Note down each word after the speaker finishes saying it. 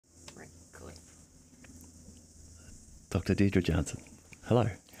Dr. Deidre Jansson. Hello.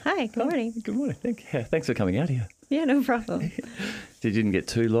 Hi, good morning. Good morning. Thanks for coming out here. Yeah, no problem. You didn't get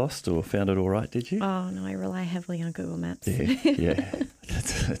too lost or found it all right, did you? Oh, no, I rely heavily on Google Maps. Yeah.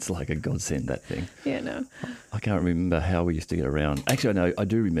 It's like a godsend, that thing. Yeah, no. I can't remember how we used to get around. Actually, I know, I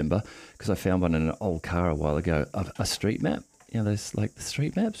do remember because I found one in an old car a while ago, a street map. You know, there's like the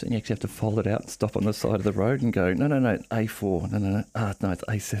street maps, and you actually have to fold it out and stop on the side of the road and go, no, A4, no, it's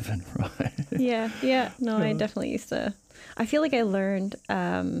A7, right? Yeah. No, I definitely used to. I feel like I learned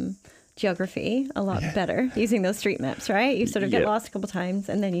geography a lot better using those street maps, right? You sort of get lost a couple times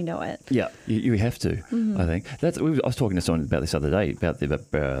and then you know it. Yeah, you have to, I think. I was talking to someone about this other day, about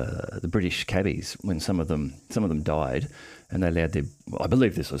the British cabbies, when some of them died, and they allowed I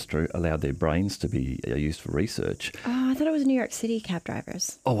believe this was true, allowed their brains to be used for research. Oh, I thought it was New York City cab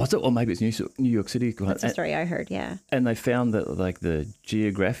drivers. Oh, was it? Or maybe it's New York City. That's the story I heard, yeah. And they found that like the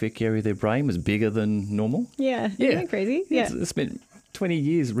geographic area of their brain was bigger than normal. Yeah. Isn't that crazy? Yeah. They spent 20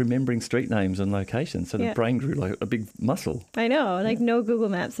 years remembering street names and locations, so the brain grew like a big muscle. I know, like no Google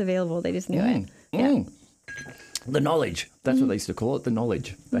Maps available, they just knew it. Yeah. The knowledge. That's what they used to call it, the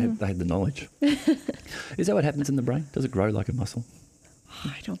knowledge. They had the knowledge. Is that what happens in the brain? Does it grow like a muscle?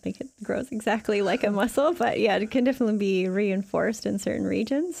 I don't think it grows exactly like a muscle, but yeah, it can definitely be reinforced in certain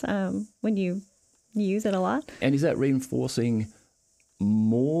regions when you use it a lot. And is that reinforcing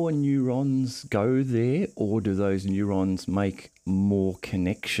more neurons go there, or do those neurons make more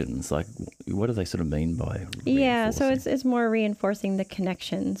connections? Like, what do they sort of mean by reinforcing? Yeah, so it's more reinforcing the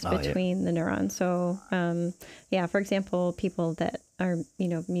connections between the neurons. So, for example, people that are,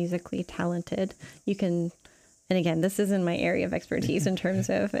 musically talented, you can, and again, this isn't my area of expertise in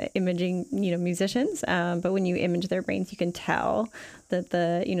terms of imaging, musicians, but when you image their brains, you can tell that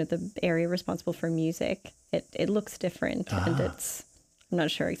the area responsible for music, it looks different, and I'm not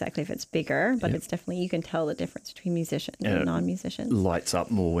sure exactly if it's bigger, but it's definitely, you can tell the difference between musicians and non-musicians. Lights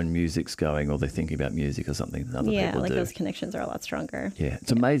up more when music's going, or they're thinking about music or something that other people do. Those connections are a lot stronger. Yeah,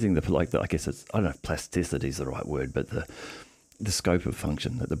 it's amazing I guess I don't know if plasticity is the right word, but the scope of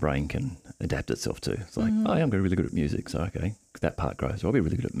function that the brain can adapt itself to. It's like, I'm going to be really good at music, so okay, that part grows. Or I'll be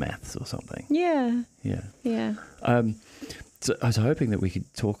really good at maths or something. Yeah. So I was hoping that we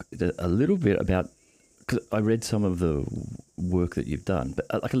could talk a little bit about, because I read some of the work that you've done, but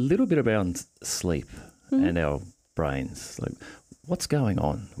like a little bit around sleep and our brains. Like, what's going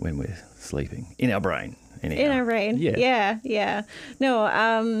on when we're sleeping in our brain? Anyhow. In our brain. Yeah.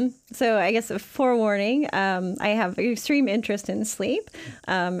 No, so I guess a forewarning, I have extreme interest in sleep,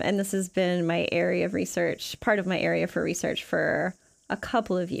 and this has been my area of research, part of my area for research for a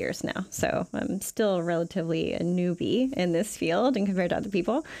couple of years now. So I'm still relatively a newbie in this field and compared to other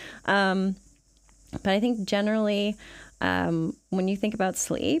people. But I think generally, when you think about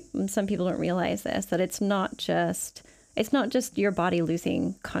sleep, and some people don't realize this, that it's not just your body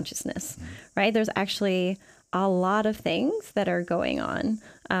losing consciousness, right? There's actually a lot of things that are going on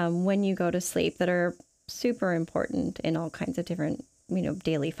when you go to sleep that are super important in all kinds of different,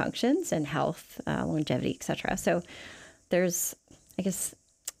 daily functions and health, longevity, etc. So there's, I guess,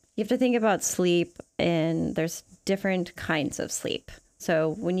 you have to think about sleep, and there's different kinds of sleep.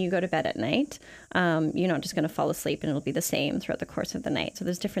 So when you go to bed at night, you're not just going to fall asleep and it'll be the same throughout the course of the night. So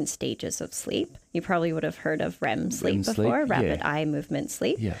there's different stages of sleep. You probably would have heard of REM sleep before, rapid eye movement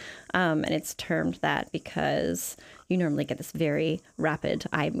sleep. Yeah. And it's termed that because you normally get this very rapid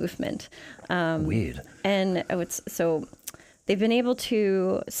eye movement. Weird. And so they've been able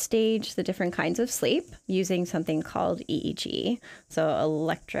to stage the different kinds of sleep using something called EEG, so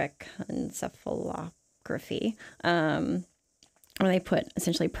electric encephalography. Where they put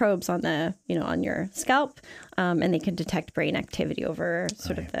essentially probes on on your scalp, and they can detect brain activity over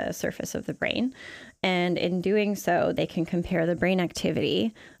sort of the surface of the brain. And in doing so, they can compare the brain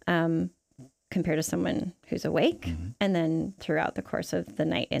activity compared to someone who's awake, and then throughout the course of the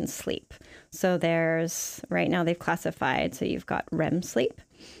night in sleep. So right now they've classified, so you've got REM sleep.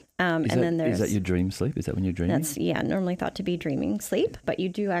 Is that your dream sleep? Is that when you're dreaming? That's, normally thought to be dreaming sleep, but you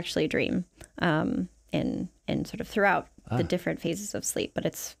do actually dream in sort of throughout the different phases of sleep, but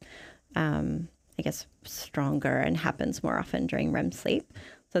it's, I guess, stronger and happens more often during REM sleep.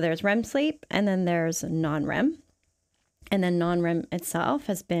 So there's REM sleep, and then there's non-REM. And then non-REM itself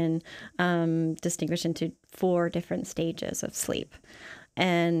has been distinguished into 4 different stages of sleep.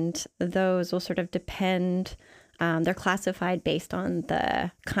 And those will sort of depend, they're classified based on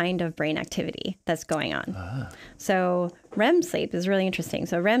the kind of brain activity that's going on. So REM sleep is really interesting.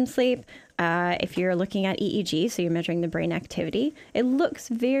 So REM sleep, if you're looking at EEG, so you're measuring the brain activity, it looks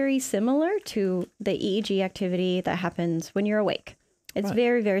very similar to the EEG activity that happens when you're awake. It's Right.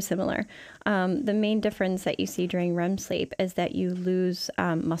 very, very similar. The main difference that you see during REM sleep is that you lose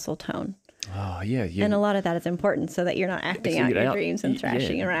muscle tone. Oh, yeah. And a lot of that is important so that you're not acting out your dreams and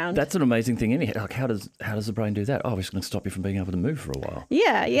thrashing around. That's an amazing thing. Anyhow, like how does the brain do that? Oh, we're just going to stop you from being able to move for a while.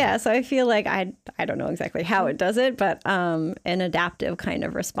 Yeah. So I feel like I don't know exactly how it does it, but an adaptive kind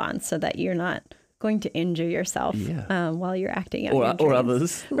of response so that you're not going to injure yourself while you're acting out your dreams. Or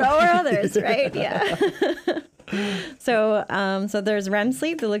others. Or others, right? Yeah. So there's REM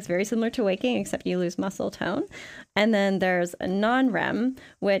sleep that looks very similar to waking, except you lose muscle tone. And then there's a non-REM,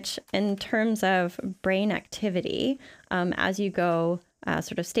 which in terms of brain activity, as you go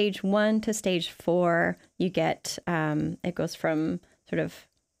sort of stage 1 to stage 4, you get, it goes from sort of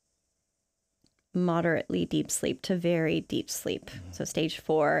moderately deep sleep to very deep sleep. So stage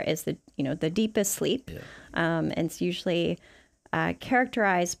 4 is the deepest sleep. Yeah. And it's usually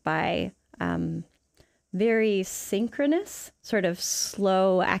characterized by very synchronous, sort of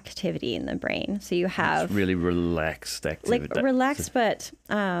slow activity in the brain. So you have it's really relaxed activity. Like relaxed, but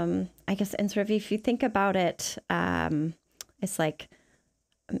I guess, and sort of if you think about it, it's like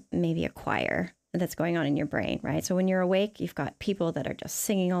maybe a choir that's going on in your brain, right? So when you're awake, you've got people that are just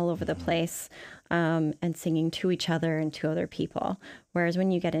singing all over the place and singing to each other and to other people. Whereas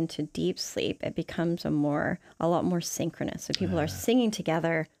when you get into deep sleep, it becomes a lot more synchronous. So people are singing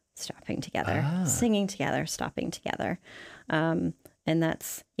together, stopping together, singing together, stopping together. And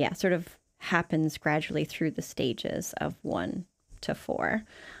that's, sort of happens gradually through the stages of 1 to 4.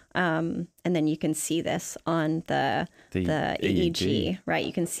 And then you can see this on the EEG, right?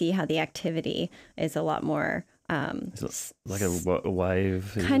 You can see how the activity is a lot more like a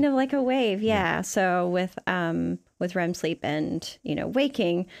wave. Kind of like a wave, yeah. So with REM sleep and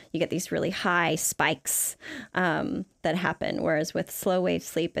waking, you get these really high spikes that happen. Whereas with slow wave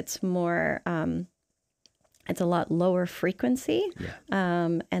sleep, it's more it's a lot lower frequency,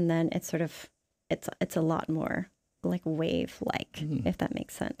 and then it's sort of it's a lot more like wave-like, if that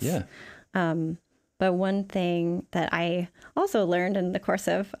makes sense. Yeah. But one thing that I also learned in the course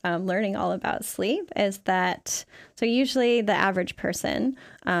of learning all about sleep is that, so usually the average person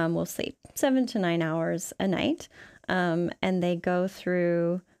will sleep 7 to 9 hours a night. And they go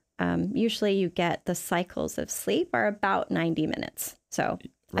through, usually you get the cycles of sleep are about 90 minutes. So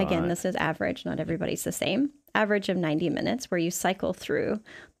again, this is average. Not everybody's the same. Average of 90 minutes where you cycle through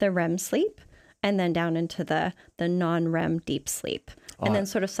the REM sleep and then down into the non-REM deep sleep. And then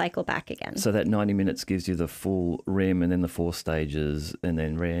sort of cycle back again. So that 90 minutes gives you the full REM and then the 4 stages and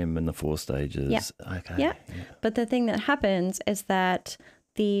then REM and the 4 stages. Yeah. Okay. Yeah. But the thing that happens is that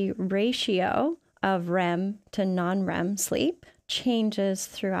the ratio of REM to non-REM sleep changes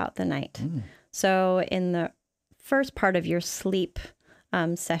throughout the night. So in the first part of your sleep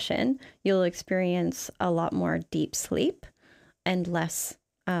session, you'll experience a lot more deep sleep and less,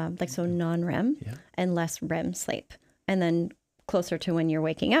 non-REM and less REM sleep. And then closer to when you're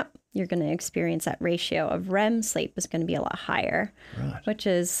waking up, you're going to experience that ratio of REM sleep is going to be a lot higher, which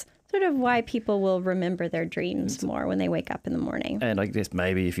is sort of why people will remember their dreams more when they wake up in the morning. And I guess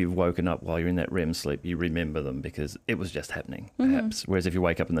maybe if you've woken up while you're in that REM sleep, you remember them because it was just happening, perhaps. Whereas if you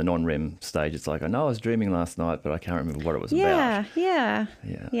wake up in the non-REM stage, it's like, I know I was dreaming last night, but I can't remember what it was about. Yeah.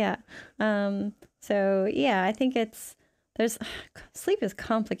 I think sleep is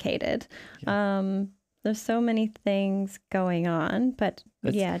complicated. There's so many things going on, but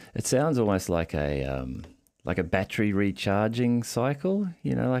it sounds almost like a battery recharging cycle.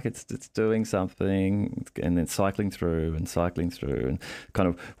 Like it's doing something and then cycling through and kind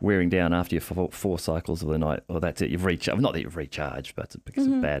of wearing down after your 4 cycles of the night. Well, that's it. You've recharged. Not that you've recharged, but because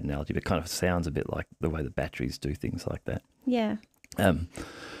of a bad analogy, but it kind of sounds a bit like the way the batteries do things like that. Yeah. And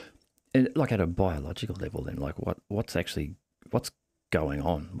like at a biological level, then, like what's going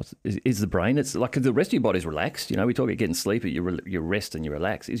on? Is the brain? It's like the rest of your body's relaxed. We talk about getting sleep, you rest and you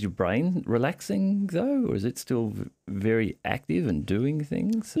relax. Is your brain relaxing though, or is it still very active and doing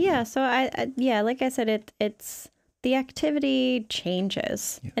things? Yeah. So like I said, it's the activity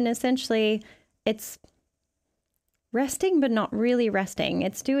changes, and essentially, it's resting but not really resting.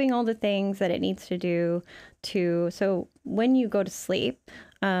 It's doing all the things that it needs to do so when you go to sleep,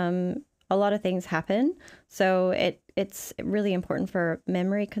 a lot of things happen. So it's really important for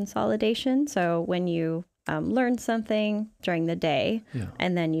memory consolidation. So when you learn something during the day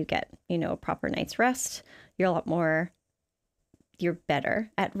and then you get, a proper night's rest, you're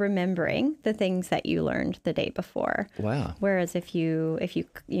better at remembering the things that you learned the day before. Wow. Whereas if you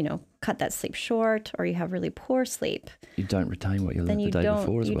cut that sleep short or you have really poor sleep, you don't retain what you learned the day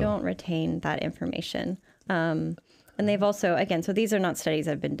before as well. You don't retain that information. And And they've also, again, so these are not studies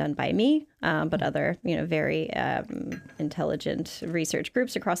that have been done by me, but other, very intelligent research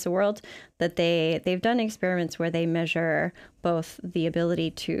groups across the world, that they've done experiments where they measure both the ability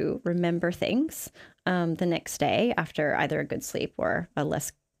to remember things the next day after either a good sleep or a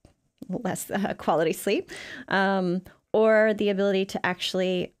less quality sleep, or the ability to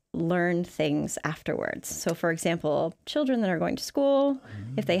actually learn things afterwards. So, for example, children that are going to school,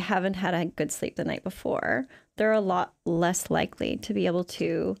 if they haven't had a good sleep the night before, they're a lot less likely to be able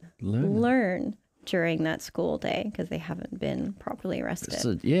to learn during that school day because they haven't been properly rested.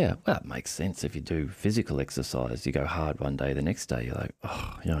 So, yeah, well, it makes sense. If you do physical exercise, you go hard one day, the next day you're like,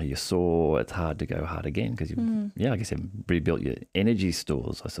 oh, you're sore, it's hard to go hard again because I guess you've rebuilt your energy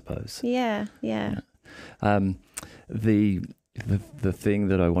stores, I suppose. Yeah. The thing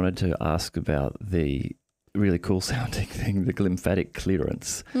that I wanted to ask about, the really cool sounding thing, the glymphatic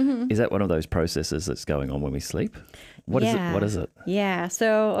clearance, is that one of those processes that's going on when we sleep? What is it? What is it? Yeah.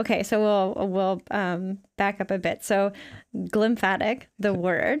 So we'll back up a bit. So glymphatic, the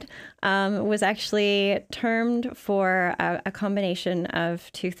word, was actually termed for a combination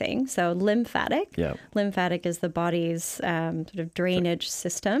of two things. So lymphatic. Yeah. Lymphatic is the body's sort of drainage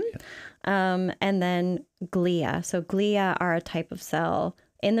system. Yeah. And then glia. So glia are a type of cell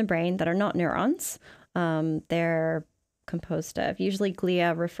in the brain that are not neurons. They're composed of, usually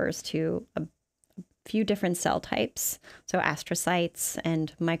glia refers to a few different cell types. So astrocytes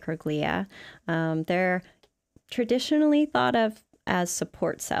and microglia. They're traditionally thought of as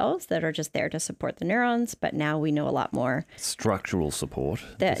support cells that are just there to support the neurons, but now we know a lot more. Structural support.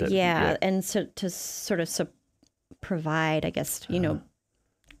 And so to sort of provide, I guess,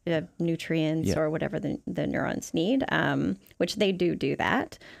 nutrients or whatever the neurons need, which they do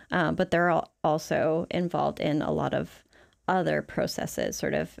that. But they're also involved in a lot of other processes,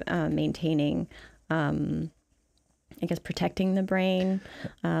 sort of maintaining, protecting the brain.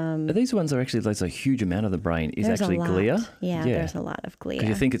 These ones are actually, there's a huge amount of the brain is actually glia. Yeah, there's a lot of glia. Because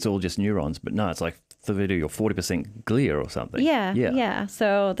you think it's all just neurons, but no, it's like 30 or 40% glia or something. Yeah.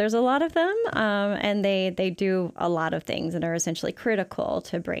 So there's a lot of them, and they do a lot of things and are essentially critical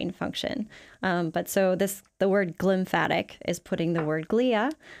to brain function. But so the word glymphatic is putting the word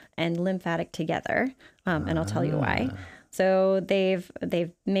glia and lymphatic together, and I'll tell you why. So they've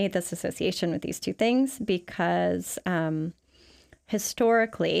made this association with these two things because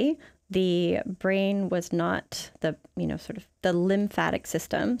historically the brain was not the the lymphatic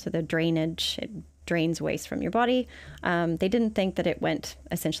system, so the drainage. It drains waste from your body. They didn't think that it went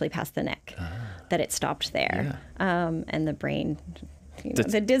essentially past the neck, that it stopped there, and the brain.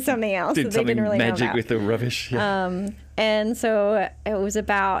 They did something else that they didn't really know about. Magic with the rubbish. Yeah. And so it was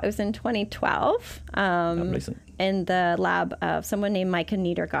in 2012 in the lab of someone named Micah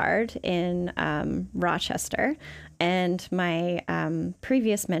Niedergard in Rochester. And my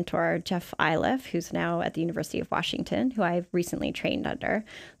previous mentor, Jeff Iliff, who's now at the University of Washington, who I've recently trained under.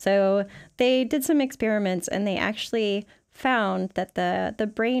 So they did some experiments and they actually found that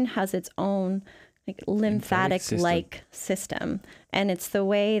the brain has its own lymphatic-like system. And it's the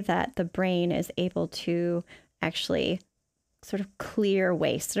way that the brain is able to actually sort of clear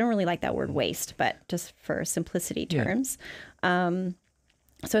waste. I don't really like that word waste, but just for simplicity terms.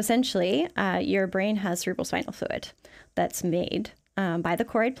 So essentially, your brain has cerebrospinal fluid that's made by the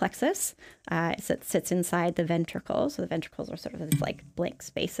choroid plexus. It sits inside the ventricles. So the ventricles are sort of like blank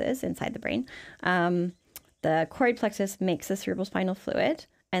spaces inside the brain. The choroid plexus makes the cerebrospinal fluid,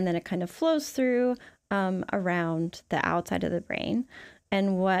 and then it kind of flows through around the outside of the brain.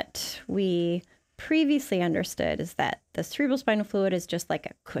 And what we previously understood is that the cerebrospinal fluid is just like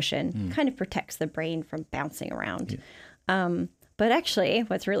a cushion, kind of protects the brain from bouncing around. But actually,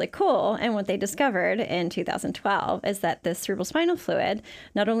 what's really cool and what they discovered in 2012 is that the cerebrospinal fluid,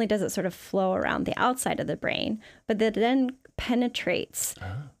 not only does it sort of flow around the outside of the brain, but that it then penetrates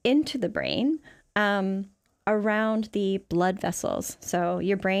into the brain around the blood vessels. So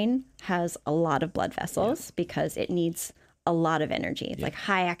your brain has a lot of blood vessels because it needs a lot of energy. Like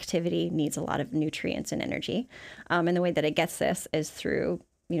high activity needs a lot of nutrients and energy. And the way that it gets this is through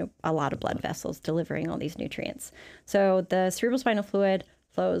a lot of blood vessels delivering all these nutrients. So the cerebrospinal fluid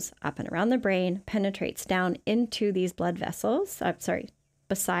flows up and around the brain, penetrates down into these blood vessels,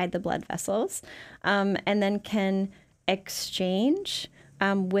 beside the blood vessels, and then can exchange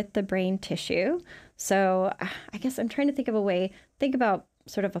with the brain tissue. So I guess I'm trying to think about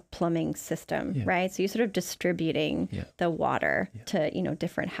sort of a plumbing system, right? So you're sort of distributing the water to,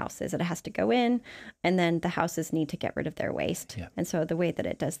 different houses that it has to go in, and then the houses need to get rid of their waste. And so the way that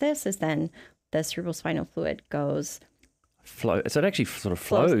it does this is then the cerebrospinal fluid goes flow. So it actually sort of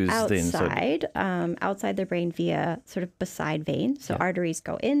flows then. So outside the brain via sort of beside veins. So arteries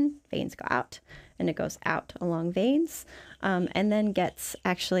go in, veins go out, and it goes out along veins, and then gets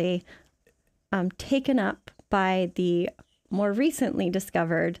actually taken up by the more recently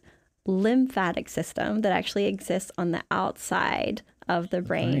discovered lymphatic system that actually exists on the outside of the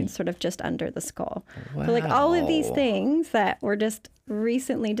brain, sort of just under the skull. Wow. So like all of these things that were just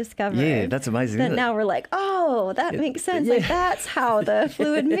recently discovered. Yeah, that's amazing. That now we're like, oh, that makes sense. Yeah. Like that's how the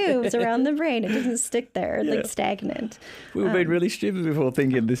fluid moves around the brain. It doesn't stick there like stagnant. We were being really stupid before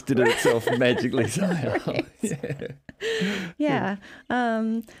thinking this did it itself magically somehow. Yeah.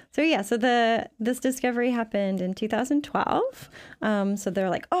 So this discovery happened in 2012. So they're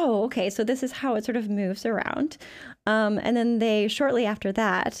like, oh, okay, so this is how it sort of moves around. And then they, shortly after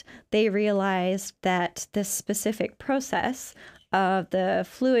that, they realized that this specific process of the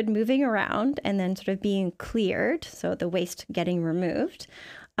fluid moving around and then sort of being cleared, so the waste getting removed,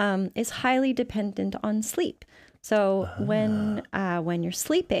 is highly dependent on sleep. So when you're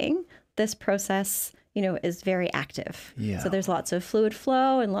sleeping, this process, is very active. Yeah. So there's lots of fluid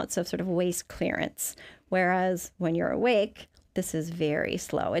flow and lots of sort of waste clearance. Whereas when you're awake, this is very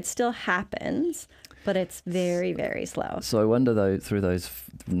slow. It still happens, but it's very, very slow. So I wonder, though, through those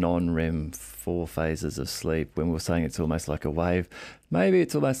non-REM 4 phases of sleep, when we're saying it's almost like a wave, maybe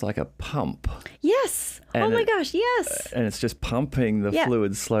it's almost like a pump. Yes. And oh my gosh, yes. And it's just pumping the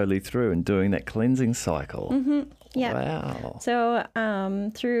fluid slowly through and doing that cleansing cycle. Mm-hmm. Yeah. Wow. So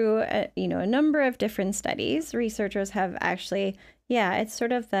through a number of different studies, researchers have actually, it's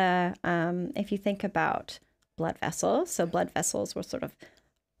sort of the, if you think about blood vessels, so blood vessels will sort of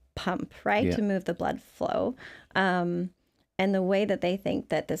pump, right, to move the blood flow. And the way that they think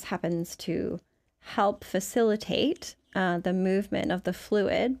that this happens to help facilitate the movement of the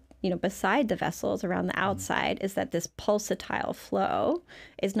fluid, beside the vessels around the outside, is that this pulsatile flow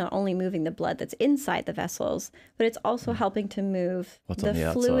is not only moving the blood that's inside the vessels, but it's also helping to move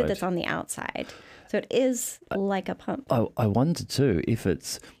the fluid that's on the outside. So it is like a pump. I wonder too if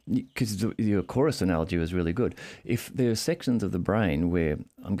it's, because your chorus analogy was really good, if there are sections of the brain where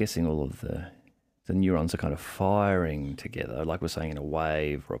I'm guessing all of the neurons are kind of firing together, like we're saying in a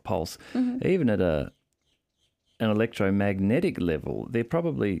wave or a pulse, even at an electromagnetic level, they're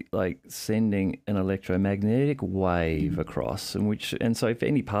probably like sending an electromagnetic wave across, and so if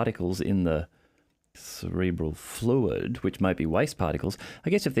any particles in the cerebral fluid, which might be waste particles, I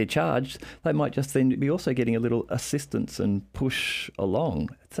guess if they're charged, they might just then be also getting a little assistance and push along.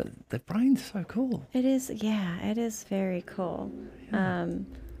 The brain's so cool. It is, it is very cool. And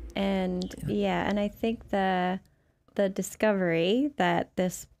I think the discovery that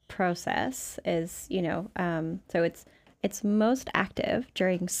this process is, so it's most active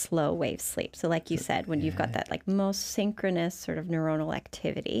during slow wave sleep. So like you said, when you've got that like most synchronous sort of neuronal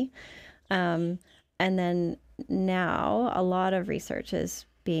activity. And then now a lot of research is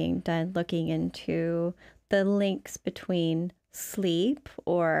being done looking into the links between sleep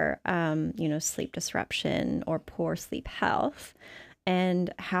or, sleep disruption or poor sleep health,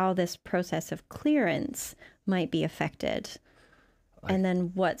 and how this process of clearance might be affected. And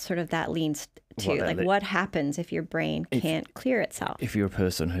then what sort of that leads to, what happens if your brain can't clear itself? If you're a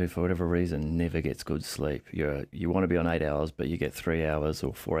person who, for whatever reason, never gets good sleep, you want to be on 8 hours, but you get 3 hours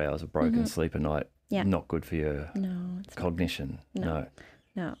or 4 hours of broken sleep a night, not good for your cognition. No.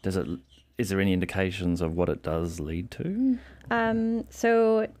 Is there any indications of what it does lead to?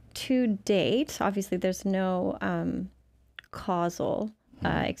 So to date, obviously there's no causal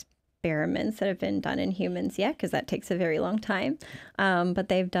experiments that have been done in humans yet, because that takes a very long time. But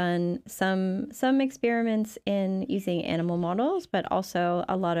they've done some experiments in using animal models, but also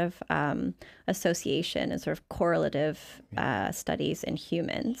a lot of association and sort of correlative studies in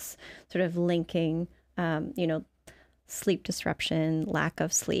humans, sort of linking, sleep disruption, lack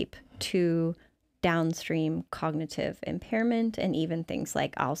of sleep to downstream cognitive impairment and even things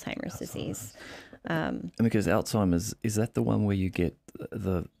like Alzheimer's disease. And because Alzheimer's, is that the one where you get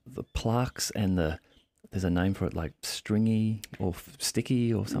the plaques and there's a name for it, like stringy or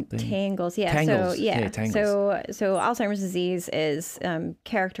sticky or something? Tangles, yeah. Tangles. So, Tangles. So Alzheimer's disease is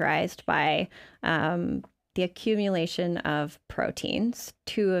characterized by the accumulation of proteins,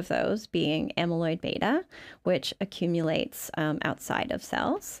 2 of those being amyloid beta, which accumulates outside of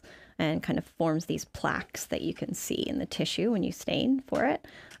cells and kind of forms these plaques that you can see in the tissue when you stain for it.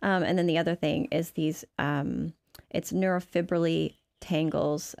 And then the other thing is these, it's neurofibrillary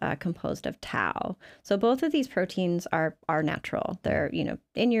tangles composed of tau. So both of these proteins are natural. They're,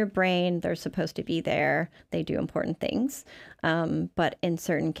 in your brain, they're supposed to be there. They do important things. But in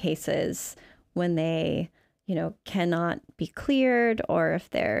certain cases, when they, cannot be cleared, or if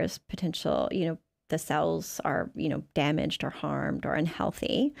there's potential, the cells are, damaged or harmed or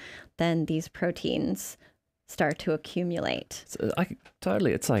unhealthy, then these proteins start to accumulate. So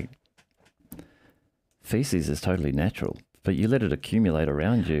it's like feces is totally natural, but you let it accumulate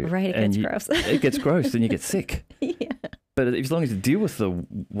around you. Right, it gets gross. It gets gross and you get sick. Yeah. But as long as you deal with the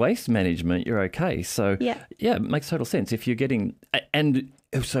waste management, you're okay. So yeah, it makes total sense. If you're getting, and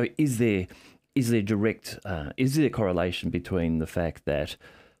so is there direct, is there a correlation between the fact that,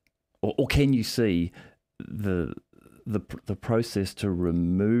 or can you see the process to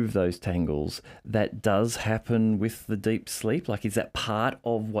remove those tangles that does happen with the deep sleep? Like, is that part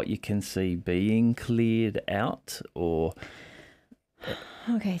of what you can see being cleared out, or?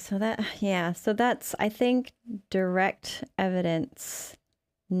 Okay, so that's, I think, direct evidence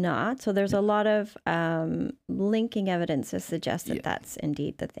not. So there's a lot of linking evidence to suggest that that's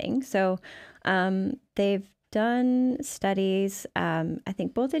indeed the thing. So they've done studies, I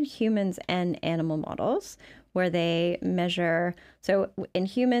think both in humans and animal models, where they measure. So in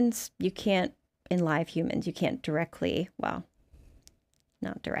humans, in live humans, you can't directly,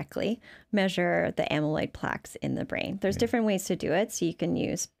 not directly, measure the amyloid plaques in the brain. There's different ways to do it. So you can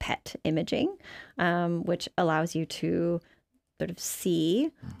use PET imaging, which allows you to sort of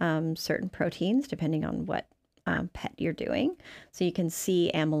see certain proteins depending on what PET you're doing. So you can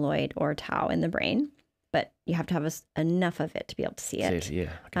see amyloid or tau in the brain, but you have to have enough of it to be able to see it. Yeah.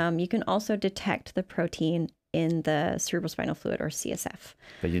 Okay. You can also detect the protein in the cerebrospinal fluid, or CSF.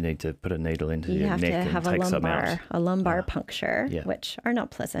 But you need to put a needle into your neck and and take some out. A lumbar puncture, which are not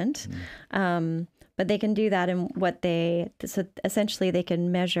pleasant. But they can do that, and so essentially they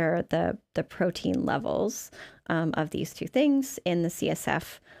can measure the protein levels of these two things in the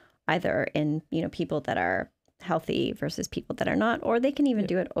CSF, either in people that are healthy versus people that are not, or they can even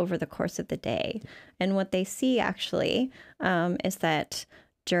do it over the course of the day. And what they see actually is that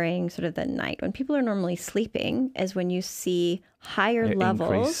during sort of the night, when people are normally sleeping, is when you see higher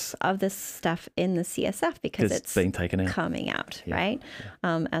levels of this stuff in the CSF because it's being taken out, coming out, right?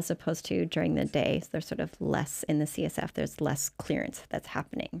 As opposed to during the day, there's sort of less in the CSF. There's less clearance that's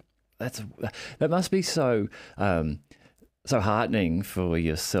happening. That must be so heartening for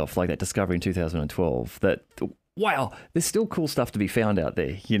yourself, like that discovery in 2012 that, wow, there's still cool stuff to be found out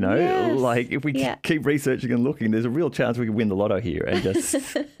there, Yes. Like if we keep researching and looking, there's a real chance we could win the lotto here and just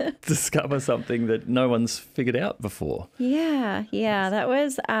discover something that no one's figured out before. Yeah. That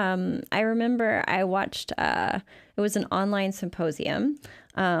was, I remember I watched, it was an online symposium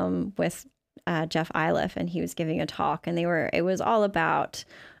with Jeff Iliff, and he was giving a talk, and it was all about,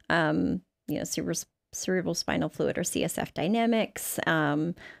 cerebral spinal fluid, or CSF dynamics.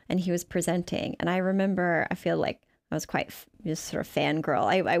 And he was presenting, and I remember, I feel like I was quite just sort of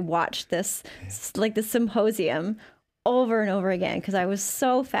fangirl. I watched this, like the symposium over and over again, because I was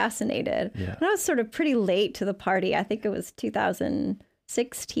so fascinated. And I was sort of pretty late to the party. I think it was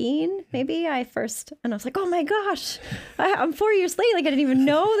 2016, maybe and I was like, oh my gosh, I'm 4 years late. Like, I didn't even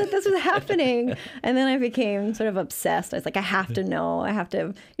know that this was happening. And then I became sort of obsessed. I was like, I have to know. I have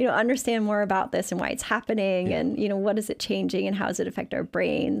to, understand more about this and why it's happening, and, what is it changing and how does it affect our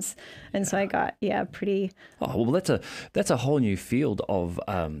brains? And so I got, pretty. Oh, well, that's a whole new field of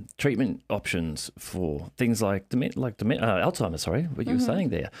treatment options for things like Alzheimer's, what you were saying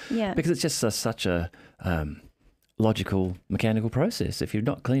there. Yeah. Because it's just such a logical, mechanical process. If you're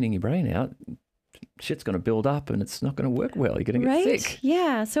not cleaning your brain out, shit's going to build up and it's not going to work well. You're going to get sick.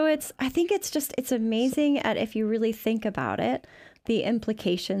 Yeah. So I think it's amazing if you really think about it, the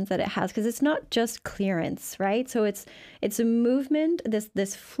implications that it has, because it's not just clearance, right? So it's a movement,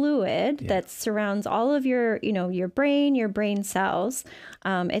 this fluid that surrounds all of your brain cells.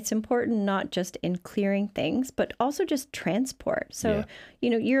 It's important not just in clearing things, but also just transport. So,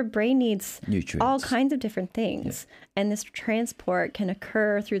 your brain needs nutrients, all kinds of different things. And this transport can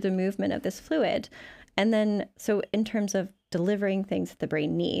occur through the movement of this fluid. And then, so in terms of delivering things that the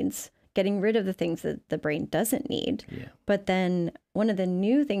brain needs, getting rid of the things that the brain doesn't need. But then one of the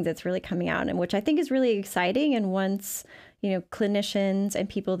new things that's really coming out, and which I think is really exciting, and once, clinicians and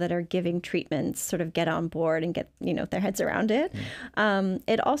people that are giving treatments sort of get on board and get, their heads around it,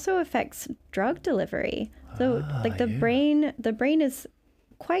 it also affects drug delivery. So the brain is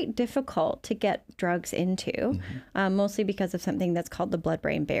quite difficult to get drugs into, mostly because of something that's called the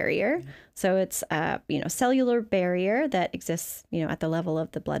blood-brain barrier. So it's a cellular barrier that exists at the level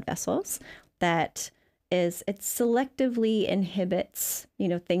of the blood vessels it selectively inhibits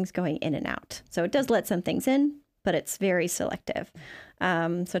things going in and out. So it does let some things in, but it's very selective.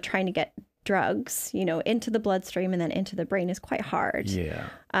 So trying to get drugs, into the bloodstream and then into the brain is quite hard. Yeah.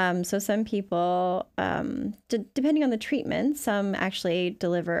 So some people, depending on the treatment, some actually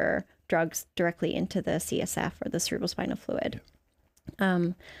deliver drugs directly into the CSF or the cerebrospinal fluid.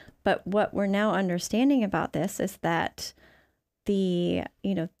 But what we're now understanding about this is that the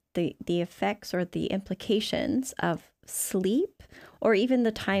effects or the implications of sleep or even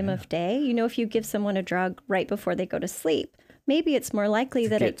the time of day, if you give someone a drug right before they go to sleep, maybe it's more likely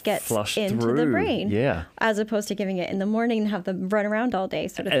that it gets into the brain, as opposed to giving it in the morning and have them run around all day,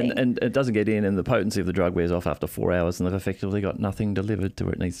 sort of thing. And it doesn't get in, and the potency of the drug wears off after 4 hours, and they've effectively got nothing delivered to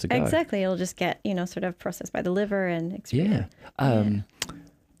where it needs to go. Exactly, it'll just get sort of processed by the liver and excreted.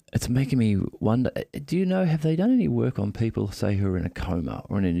 It's making me wonder. Do you know? Have they done any work on people, say, who are in a coma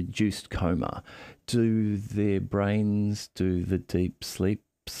or in an induced coma? Do their brains do the deep sleep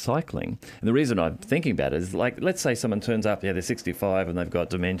cycling? And the reason I'm thinking about it is, like, let's say someone turns up, they're 65 and they've got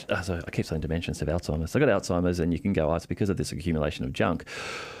dementia. So I keep saying dementia instead of Alzheimer's. They've got Alzheimer's, and you can go, it's because of this accumulation of junk.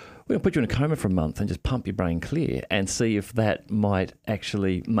 We're going to put you in a coma for a month and just pump your brain clear and see if that might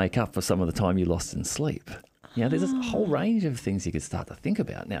actually make up for some of the time you lost in sleep. There's this whole range of things you could start to think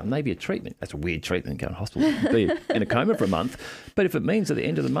about. Now, maybe a treatment. That's a weird treatment, go to hospital, be in a coma for a month. But if it means at the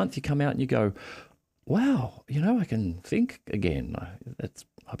end of the month you come out and you go, wow, I can think again,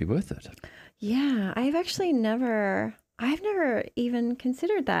 I'll be worth it. Yeah, I've never even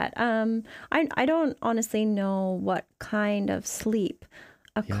considered that. I don't honestly know what kind of sleep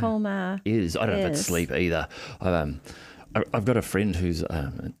a coma is. I don't know if it's sleep either. I've got a friend who's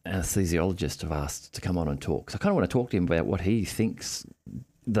an anesthesiologist I've asked to come on and talk. So I kind of want to talk to him about what he thinks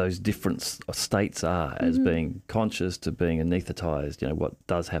those different states are, as being conscious to being anaesthetized, what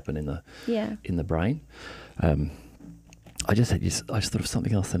does happen in the brain. I just thought of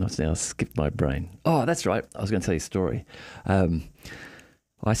something else and I've now skipped my brain. Oh, that's right. I was going to tell you a story.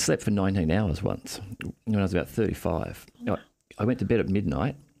 I slept for 19 hours once when I was about 35. I went to bed at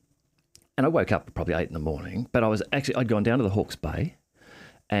midnight. And I woke up probably 8 in the morning, but I'd gone down to the Hawke's Bay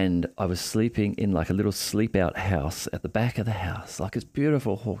and I was sleeping in like a little sleep out house at the back of the house, like it's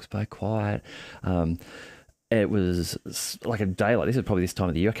beautiful Hawke's Bay, quiet. It was like a daylight. This is probably this time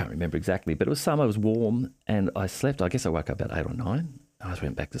of the year. I can't remember exactly, but it was summer, it was warm, and I slept. I guess I woke up about 8 or 9. I just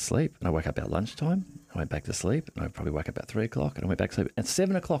went back to sleep, and I woke up about lunchtime. I went back to sleep, and I probably woke up about 3 o'clock, and I went back to sleep. At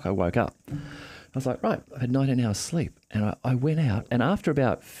 7 o'clock, I woke up. I was like, right, I've had 19 hours sleep. And I went out, and after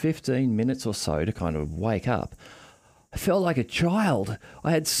about 15 minutes or so to kind of wake up, I felt like a child.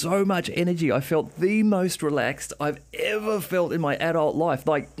 I had so much energy. I felt the most relaxed I've ever felt in my adult life.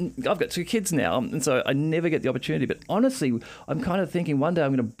 Like, I've got 2 kids now, and so I never get the opportunity. But honestly, I'm kind of thinking one day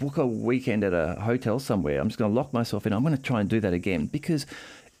I'm going to book a weekend at a hotel somewhere. I'm just going to lock myself in. I'm going to try and do that again because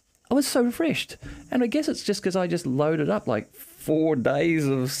I was so refreshed. And I guess it's just because I just loaded up like 4 days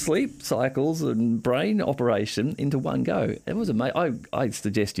of sleep cycles and brain operation into one go. It was amazing. I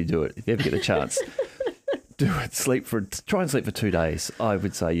suggest you do it if you ever get a chance. Do it. Try and sleep for 2 days. I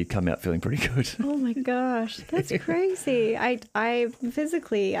would say you'd come out feeling pretty good. Oh my gosh, that's crazy. I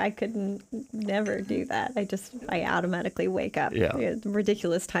physically, I could never do that. I automatically wake up. Yeah. It's a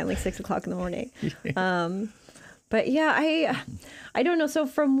ridiculous time, like 6 o'clock in the morning. Yeah. But yeah, I don't know. So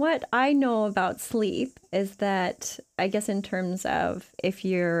from what I know about sleep is that, I guess in terms of if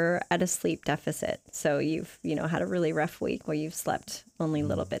you're at a sleep deficit, so you've, had a really rough week where you've slept only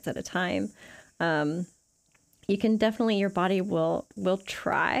little bits at a time, you can definitely, your body will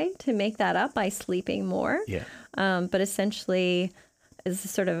try to make that up by sleeping more. Yeah. But essentially, is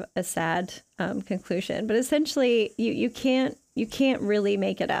sort of a sad conclusion. But essentially, you can't really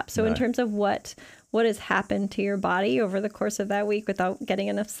make it up. So in terms of what has happened to your body over the course of that week without getting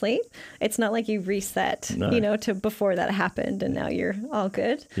enough sleep, it's not like you reset, to before that happened and now you're all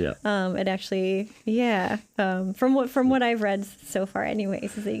good. Yeah. It actually, from what I've read so far,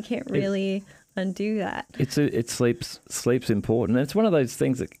 anyways, is that you can't really undo that. Sleep's important. And it's one of those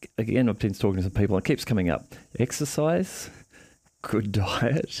things that, again, I've been talking to some people, and it keeps coming up. Exercise, good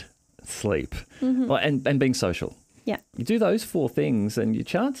diet, sleep, and being social. Yeah. You do those 4 things and your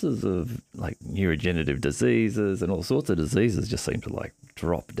chances of like neurodegenerative diseases and all sorts of diseases just seem to like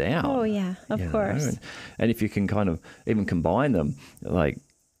drop down. Oh yeah, of course. And if you can kind of even combine them, like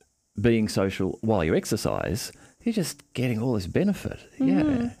being social while you exercise, you're just getting all this benefit.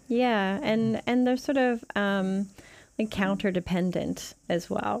 Yeah. And they're sort of like counter-dependent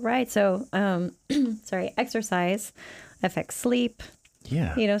as well, right? So, exercise affects sleep.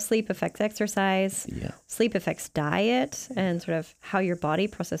 Yeah. Sleep affects exercise. Yeah. Sleep affects diet and sort of how your body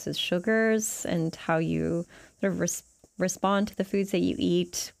processes sugars and how you sort of respond to the foods that you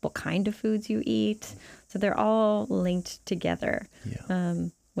eat, what kind of foods you eat. So they're all linked together. Yeah.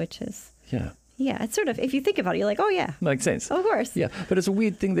 which is, Yeah. yeah, it's sort of, if you think about it, you're like, oh yeah, Makes sense. of course. Yeah, but it's a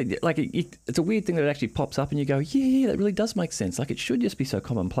weird thing that, like, it's a weird thing that actually pops up and you go, yeah, that really does make sense. Like, it should just be so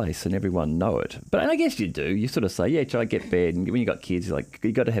commonplace and everyone know it. But and I guess you do. You sort of say, yeah, try to get bed. And when you got kids, you're like,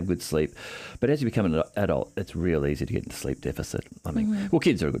 you got to have good sleep. But as you become an adult, it's real easy to get into sleep deficit. I mean, well,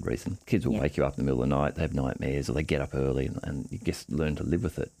 kids are a good reason. Kids will wake you up in the middle of the night. They have nightmares or they get up early and you just learn to live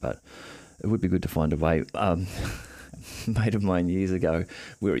with it. But it would be good to find a way. A mate of mine years ago,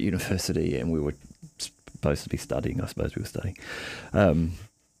 we were at university and we were supposed to be studying. I suppose we were studying.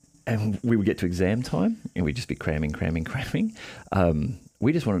 And we would get to exam time and we'd just be cramming.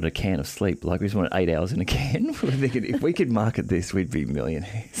 We just wanted a can of sleep. Like, we just wanted 8 hours in a can. We were thinking, if we could market this, we'd be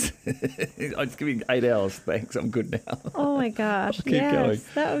millionaires. I'd give me 8 hours, thanks, I'm good now. Oh my gosh, I'll keep going.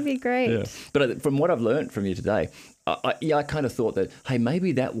 That would be great. Yeah. But from what I've learned from you today, I kind of thought that, hey,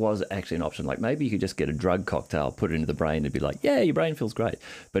 maybe that was actually an option. Like, maybe you could just get a drug cocktail, put it into the brain and be like, yeah, your brain feels great.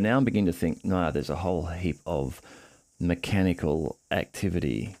 But now I'm beginning to think, no, there's a whole heap of mechanical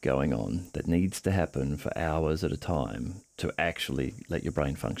activity going on that needs to happen for hours at a time to actually let your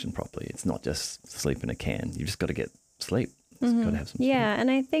brain function properly. It's not just sleep in a can. You've just got to get sleep. It's got to have some sleep. Yeah, and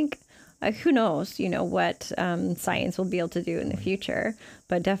I think who knows, what science will be able to do in the future,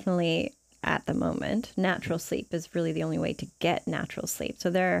 but definitely at the moment, natural sleep is really the only way to get natural sleep. So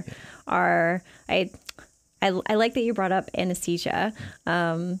there are, I like that you brought up anesthesia,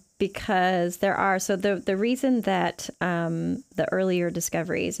 because there are, so the reason that the earlier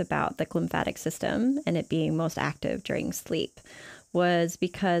discoveries about the glymphatic system and it being most active during sleep was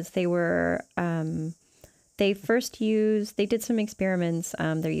because they were, they did some experiments,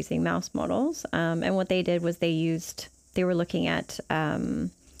 they're using mouse models, and what they did was they were looking at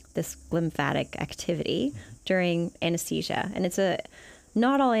this glymphatic activity during anesthesia. And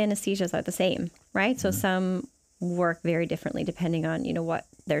not all anesthesias are the same, right? So some work very differently depending on, what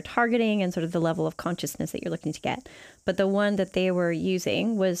they're targeting and sort of the level of consciousness that you're looking to get. But the one that they were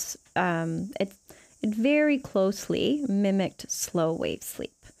using was, it very closely mimicked slow wave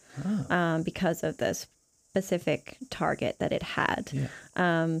sleep because of the specific target that it had.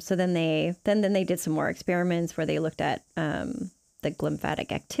 Yeah. So then they did some more experiments where they looked at the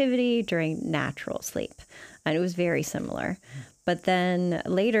glymphatic activity during natural sleep, and it was very similar. But then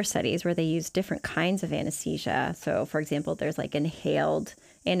later studies where they used different kinds of anesthesia. So, for example, there's like inhaled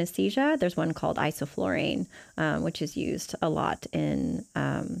anesthesia. There's one called isoflurane, which is used a lot in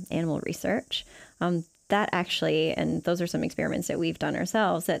animal research. That actually, and those are some experiments that we've done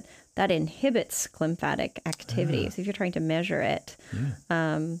ourselves, that inhibits glymphatic activity. So if you're trying to measure it,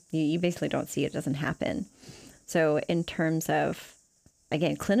 you basically don't see it, doesn't happen. So in terms of,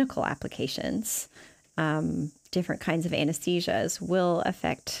 again, clinical applications, different kinds of anesthesias will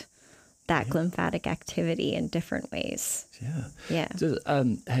affect that glymphatic activity in different ways. Yeah. Yeah. So,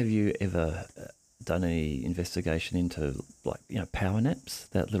 have you ever done any investigation into, like, power naps,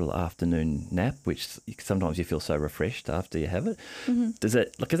 that little afternoon nap, which sometimes you feel so refreshed after you have it? Mm-hmm. Does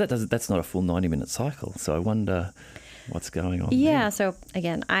that, because that's not a full 90-minute cycle. So I wonder what's going on. Yeah. there. So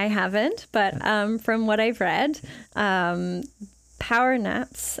again, I haven't, but from what I've read, power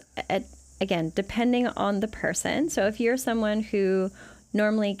naps, again, depending on the person. So if you're someone who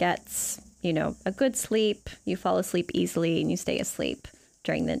normally gets, a good sleep, you fall asleep easily and you stay asleep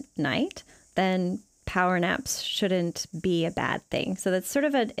during the night, then power naps shouldn't be a bad thing. So that's sort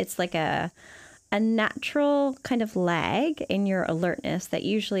of it's like a natural kind of lag in your alertness that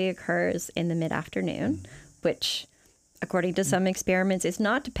usually occurs in the mid-afternoon, which, according to some experiments, is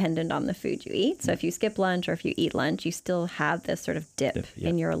not dependent on the food you eat. So if you skip lunch or if you eat lunch, you still have this sort of dip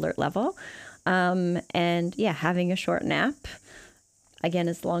in your alert level. And yeah, having a short nap, again,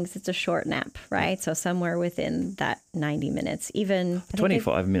 as long as it's a short nap, right? So somewhere within that 90 minutes, even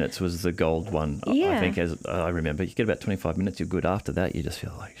 25 minutes was the gold one. Yeah. I think, as I remember, you get about 25 minutes, you're good. After that, you just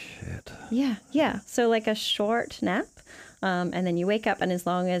feel like shit. Yeah. Yeah. So like a short nap. And then you wake up, and as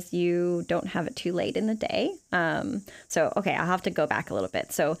long as you don't have it too late in the day. Okay, I'll have to go back a little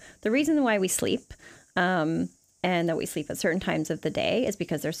bit. So the reason why we sleep, and that we sleep at certain times of the day, is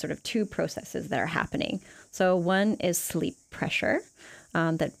because there's sort of two processes that are happening. So one is sleep pressure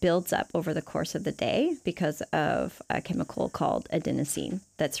that builds up over the course of the day because of a chemical called adenosine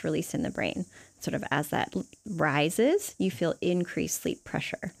that's released in the brain. Sort of as that rises, you feel increased sleep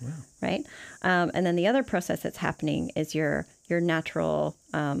pressure, right? And then the other process that's happening is your natural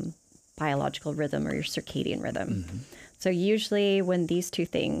biological rhythm, or your circadian rhythm. Mm-hmm. So usually when these two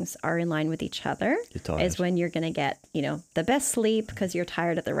things are in line with each other is when you're going to get, the best sleep because you're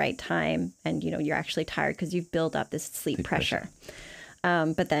tired at the right time, and, you're actually tired because you've built up this sleep pressure.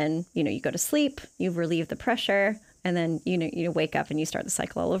 But then, you go to sleep, you relieve the pressure, and then you wake up and you start the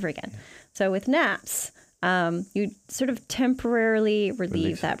cycle all over again. So with naps, you sort of temporarily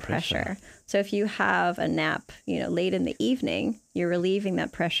relieve that pressure. So if you have a nap, late in the evening, you're relieving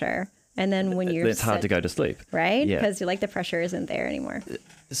that pressure. And then when you're it's hard to go to sleep. Right? Because the pressure isn't there anymore.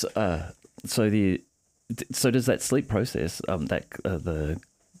 So does that sleep process, the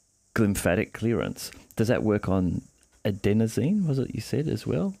glymphatic clearance, does that work on adenosine, was it you said as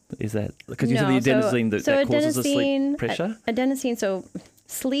well? Is that because you said the adenosine that causes the sleep pressure? Adenosine, so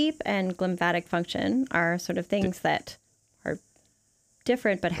sleep and glymphatic function are sort of things that are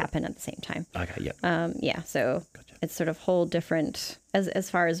different but happen at the same time. Okay, yeah. So gotcha. It's sort of whole different, as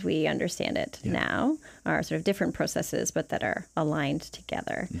far as we understand it now, are sort of different processes but that are aligned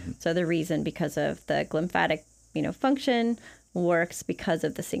together. Mm-hmm. So the reason, because of the glymphatic, function, works because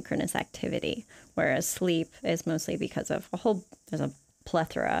of the synchronous activity, whereas sleep is mostly because of there's a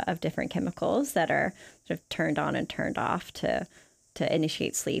plethora of different chemicals that are sort of turned on and turned off to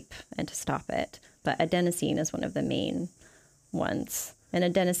initiate sleep and to stop it. But adenosine is one of the main ones. And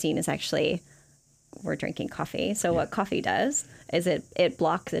adenosine is actually, we're drinking coffee. So what coffee does is it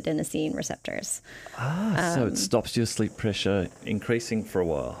blocks adenosine receptors. So it stops your sleep pressure increasing for a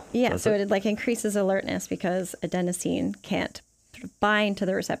while. Yeah, so it increases alertness because adenosine can't sort of bind to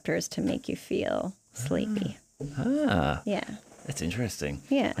the receptors to make you feel sleepy. Yeah. That's interesting.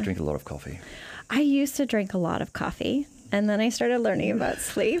 Yeah. I drink a lot of coffee. I used to drink a lot of coffee. And then I started learning about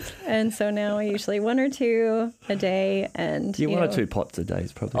sleep. And so now I usually 1 or 2 a day. And 1 or 2 pots a day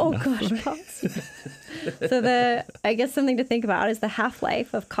is probably enough. Oh, gosh, pots. So I guess something to think about is the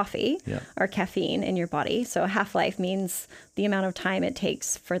half-life of coffee or caffeine in your body. So half-life means the amount of time it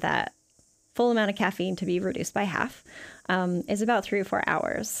takes for that full amount of caffeine to be reduced by half is about 3 or 4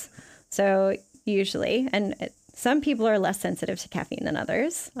 hours. So usually, some people are less sensitive to caffeine than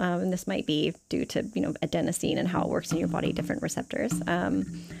others, and this might be due to adenosine and how it works in your body, different receptors.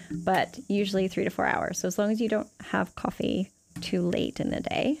 But usually 3 to 4 hours. So as long as you don't have coffee too late in the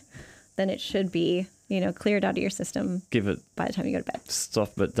day, then it should be cleared out of your system. Give it by the time you go to bed.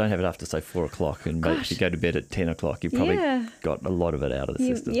 Stop, but don't have it after say 4 o'clock. And if you go to bed at 10 o'clock, you've probably got a lot of it out of the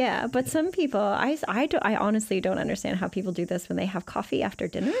system. Yeah, but some people, I honestly don't understand how people do this when they have coffee after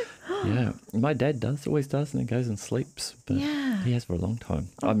dinner. Yeah, my dad always does, and then goes and sleeps. But he has for a long time.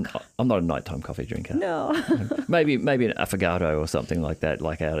 I'm not a nighttime coffee drinker. No. maybe an affogato or something like that,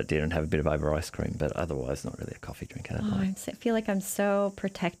 like out at dinner and have a bit of over ice cream, but otherwise not really a coffee drinker. I feel like I'm so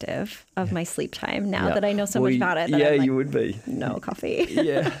protective of my sleep time now that I know so much about it. That you would be. No coffee.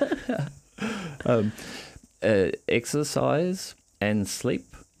 Exercise and sleep.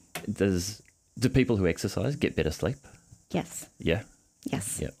 Do people who exercise get better sleep? Yes. Yeah.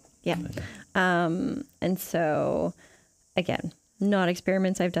 Yes. Yeah. And so, again, not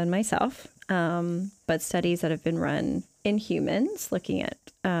experiments I've done myself, but studies that have been run in humans looking at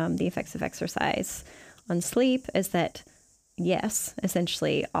the effects of exercise on sleep is that, yes,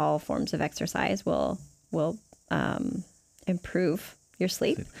 essentially all forms of exercise will improve your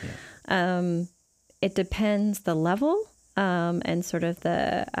sleep. It depends the level and sort of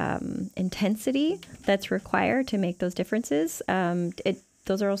the intensity that's required to make those differences.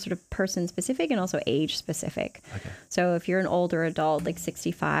 Those are all sort of person specific and also age specific. Okay. So if you're an older adult, like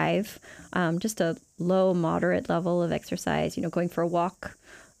 65, just a low, moderate level of exercise, going for a walk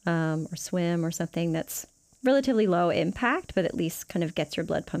or swim or something that's relatively low impact, but at least kind of gets your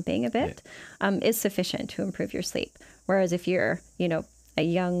blood pumping a bit, is sufficient to improve your sleep. Whereas if you're, a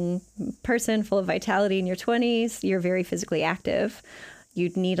young person full of vitality in your 20s, you're very physically active,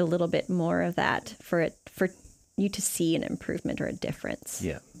 you'd need a little bit more of that for you to see an improvement or a difference.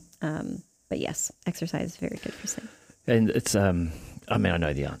 Yeah. But yes, exercise is very good for sleep. And it's, I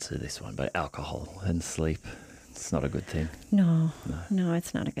know the answer to this one, but alcohol and sleep, it's not a good thing. No,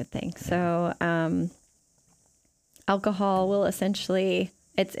 it's not a good thing. Yeah. So alcohol will essentially,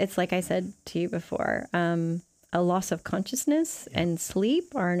 it's like I said to you before, a loss of consciousness and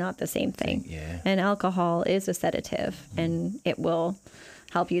sleep are not the same thing. Yeah. And alcohol is a sedative and it will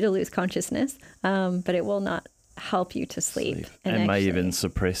help you to lose consciousness, but it will not help you to sleep. And may even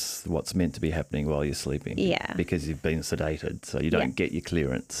suppress what's meant to be happening while you're sleeping. Yeah. Because you've been sedated, so you don't get your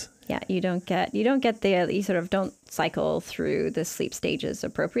clearance. Yeah, you don't get you sort of don't cycle through the sleep stages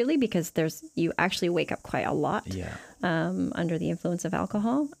appropriately because you actually wake up quite a lot under the influence of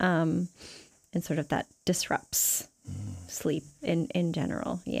alcohol. And sort of that disrupts sleep in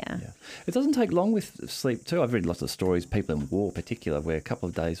general. Yeah. It doesn't take long with sleep too. I've read lots of stories, people in war particular, where a couple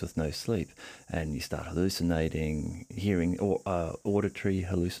of days with no sleep and you start hallucinating, hearing or auditory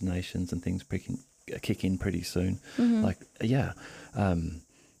hallucinations and things kick in pretty soon. Mm-hmm.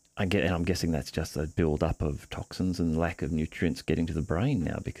 I'm guessing that's just a build-up of toxins and lack of nutrients getting to the brain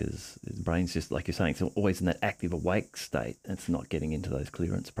now, because the brain's just, like you're saying, it's always in that active awake state. It's not getting into those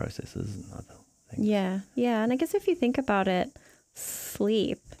clearance processes and other things. Yeah. And I guess if you think about it,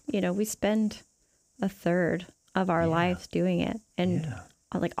 sleep, we spend a third of our lives doing it. And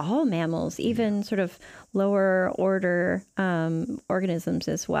like all mammals, even sort of lower order organisms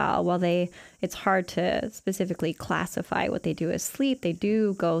as well. While it's hard to specifically classify what they do as sleep, they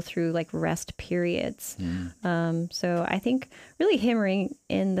do go through like rest periods. So I think really hammering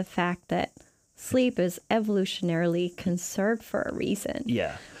in the fact that sleep is evolutionarily conserved for a reason.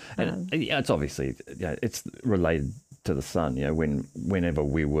 Yeah. And it's obviously, it's related to the sun. Whenever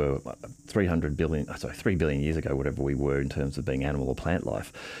we were 3 billion years ago, whatever we were in terms of being animal or plant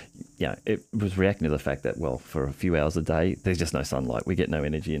life, it was reacting to the fact that, well, for a few hours a day, there's just no sunlight. We get no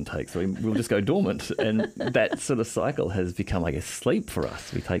energy intake, so we'll just go dormant. And that sort of cycle has become, I guess, sleep for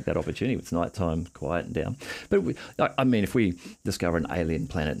us. We take that opportunity. It's nighttime, quieten down. But if we discover an alien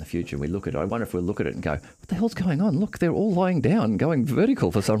planet in the future and we look at it, I wonder if we'll look at it and go, what the hell's going on? Look, they're all lying down, going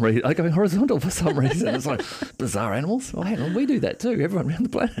vertical for some reason, going horizontal for some reason. It's like bizarre animals. Oh, hang on, we do that too. Everyone around the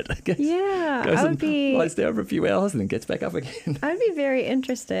planet, I guess. Yeah, lies down for a few hours and then gets back up again. I'd be very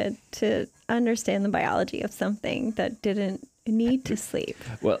interested to understand the biology of something that didn't need to sleep.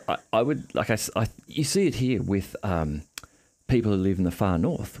 Well, I would, you see it here with people who live in the far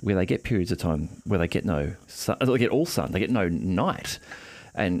north, where they get periods of time where they get no sun, they get all sun, they get no night.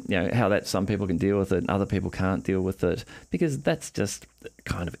 And how that some people can deal with it and other people can't deal with it, because that's just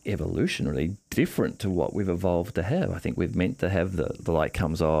kind of evolutionarily different to what we've evolved to have. I think we've meant to have the light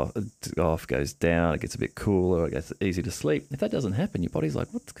comes off, goes down, it gets a bit cooler, it gets easy to sleep. If that doesn't happen, your body's like,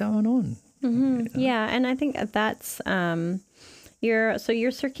 what's going on? Mm-hmm. Yeah, and I think that's your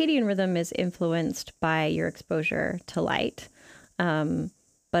circadian rhythm is influenced by your exposure to light,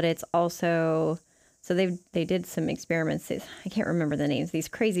 but it's also... So they did some experiments. I can't remember the names. These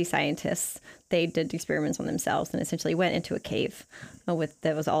crazy scientists, they did experiments on themselves and essentially went into a cave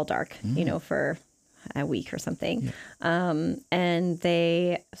that was all dark, for a week or something. Yeah. And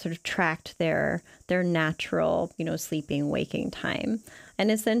they sort of tracked their natural, sleeping, waking time, and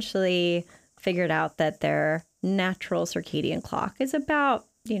essentially figured out that their natural circadian clock is about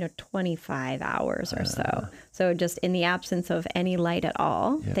 25 hours or so. So just in the absence of any light at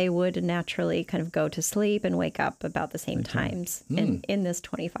all, they would naturally kind of go to sleep and wake up about the same times in this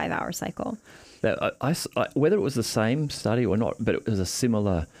 25-hour cycle. Now, I, whether it was the same study or not, but it was a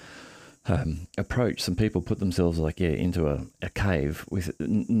similar approach. Some people put themselves into a cave with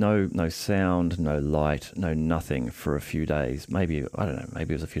no sound, no light, no nothing for a few days. Maybe, I don't know,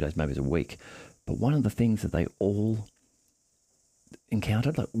 maybe it was a few days, maybe it was a week. But one of the things that they all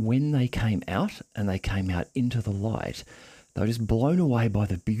encountered, like when they came out into the light, they were just blown away by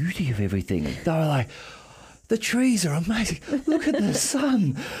the beauty of everything. They were like, the trees are amazing. Look at the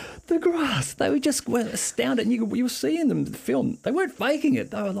sun, the grass. They were astounded. And you were seeing them film. They weren't faking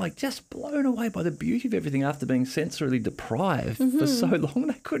it. They were like just blown away by the beauty of everything after being sensorily deprived for so long.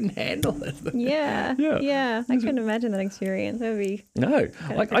 They couldn't handle it. Yeah. I couldn't imagine that experience. That would be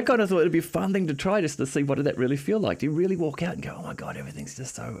I kind of thought it'd be a fun thing to try, just to see what did that really feel like. Do you really walk out and go, oh my God, everything's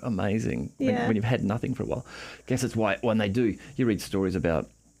just so amazing when you've had nothing for a while? I guess it's why when they do, you read stories about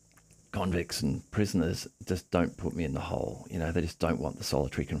convicts and prisoners, just don't put me in the hole. They just don't want the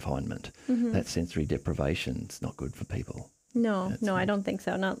solitary confinement. That sensory deprivation, it's not good for people. No, I don't think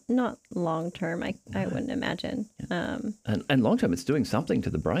so. Not long term. I wouldn't imagine. And long term, it's doing something to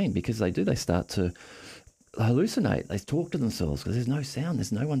the brain, because they start to hallucinate. They talk to themselves because there's no sound.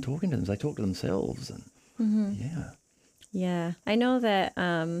 There's no one talking to them. So they talk to themselves. And Yeah, I know that.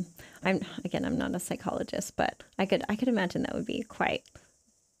 I'm not a psychologist, but I could imagine that would be quite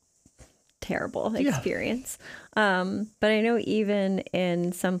terrible experience. But I know even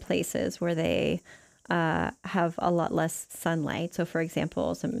in some places where they have a lot less sunlight. So, for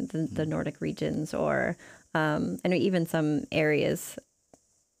example, some the Nordic regions, or I know even some areas,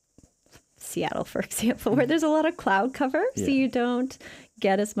 Seattle, for example, where there's a lot of cloud cover, so you don't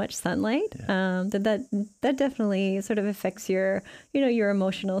get as much sunlight. That definitely sort of affects your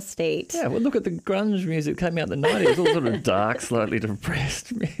emotional state. Yeah, well, look at the grunge music that came out in the 90s. All sort of dark, slightly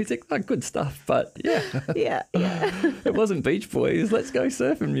depressed music. Like, good stuff, but yeah. It wasn't Beach Boys, let's go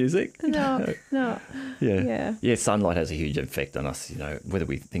surfing music. No. Yeah, sunlight has a huge effect on us, whether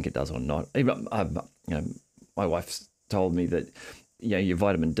we think it does or not. Even, my wife's told me that your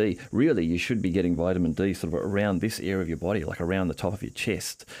vitamin D, really you should be getting vitamin D sort of around this area of your body, like around the top of your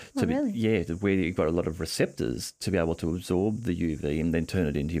chest. Really? Where you've got a lot of receptors to be able to absorb the UV and then turn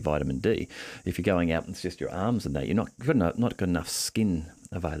it into your vitamin D. If you're going out and it's just your arms and that, you're not got enough skin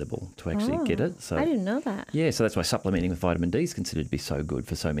available to actually get it. So I didn't know that. yeah, so that's why supplementing with vitamin D is considered to be so good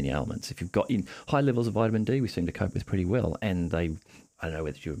for so many ailments. If you've got in high levels of vitamin D, we seem to cope with pretty well. And I don't know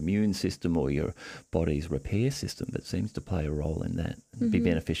whether it's your immune system or your body's repair system, but it seems to play a role in that. It'd be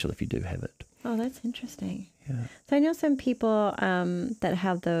beneficial if you do have it. Oh, that's interesting. Yeah. So I know some people that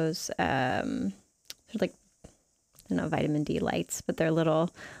have those sort of like, they're not vitamin D lights, but they're little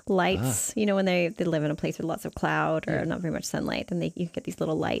lights, you know, when they live in a place with lots of cloud or not very much sunlight, then you get these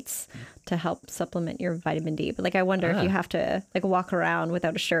little lights to help supplement your vitamin D. But like, I wonder if you have to like walk around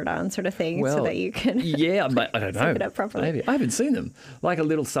without a shirt on sort of thing so that you can I don't know. soak it up properly. Maybe. I haven't seen them. Like a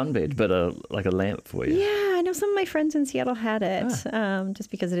little sunbed, but like a lamp for you. Yeah, I know some of my friends in Seattle had it just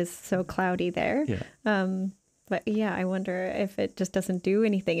because it is so cloudy there. Yeah. But yeah, I wonder if it just doesn't do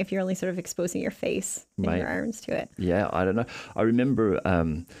anything if you're only sort of exposing your face and your arms to it. Yeah, I don't know. I remember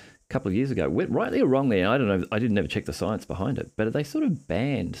a couple of years ago, rightly or wrongly, I don't know, I didn't ever check the science behind it, but they sort of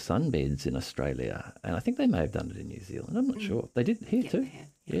banned sunbeds in Australia. And I think they may have done it in New Zealand. I'm not sure. They did here too.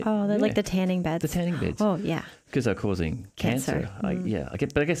 Yeah. Oh, they're like the tanning beds. The tanning beds. Oh, yeah. Because they're causing cancer. I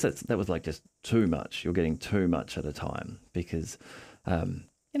guess that was like just too much. You're getting too much at a time because,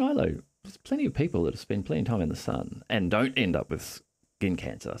 there's plenty of people that have spent plenty of time in the sun and don't end up with skin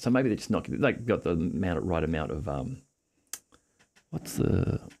cancer. So maybe they're just not, they've got the right amount of, what's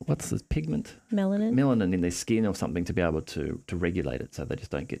the pigment? Melanin. Melanin in their skin or something to be able to regulate it so they just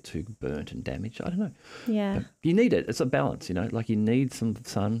don't get too burnt and damaged. I don't know. Yeah. But you need it. It's a balance, you know, like you need some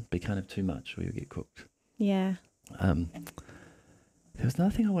sun, but kind of too much or you get cooked. Yeah. There was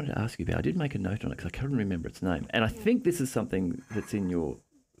another thing I wanted to ask you about. I did make a note on it because I couldn't remember its name. And I think this is something that's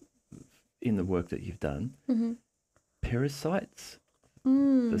in the work that you've done. Mm-hmm. Pericytes,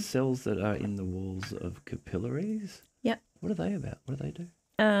 the cells that are in the walls of capillaries. Yeah. What are they about? What do they do?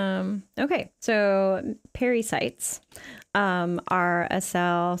 Okay, so pericytes are a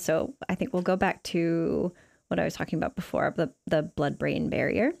cell. So I think we'll go back to what I was talking about before, the blood-brain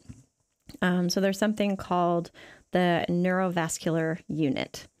barrier. So there's something called the neurovascular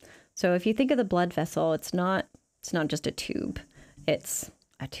unit. So if you think of the blood vessel, it's not just a tube. It's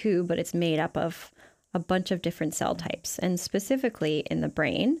a tube, but it's made up of a bunch of different cell types. And specifically in the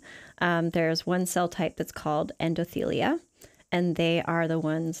brain, there's one cell type that's called endothelia, and they are the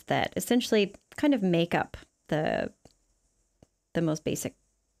ones that essentially kind of make up the most basic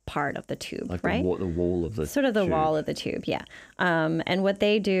part of the tube, like right? The wall of the sort of the tube. Wall of the tube, yeah. And what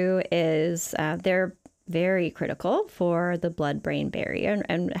they do is they're very critical for the blood-brain barrier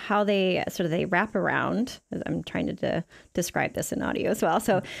and how they wrap around. I'm trying to describe this in audio as well.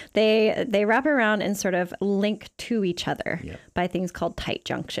 So they wrap around and sort of link to each other by things called tight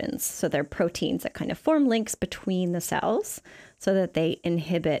junctions. So they're proteins that kind of form links between the cells so that they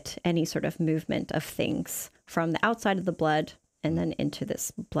inhibit any sort of movement of things from the outside of the blood and then into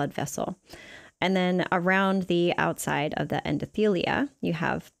this blood vessel. And then around the outside of the endothelia, you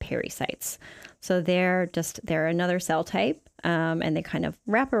have pericytes. So they're another cell type, and they kind of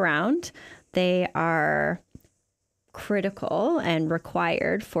wrap around. They are critical and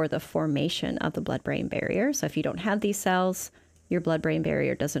required for the formation of the blood-brain barrier. So if you don't have these cells, your blood-brain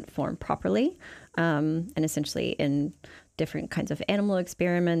barrier doesn't form properly. And essentially in different kinds of animal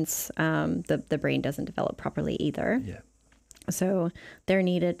experiments, the brain doesn't develop properly either. Yeah. So they're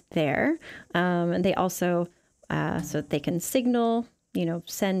needed there. And they also, so they can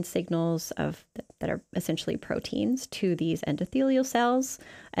send signals that are essentially proteins to these endothelial cells,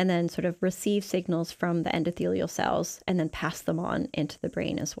 and then sort of receive signals from the endothelial cells and then pass them on into the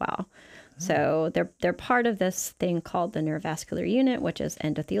brain as well. So they're part of this thing called the neurovascular unit, which is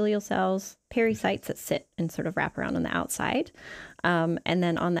endothelial cells, pericytes that sit and sort of wrap around on the outside. And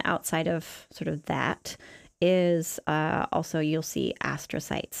then on the outside of sort of that is also you'll see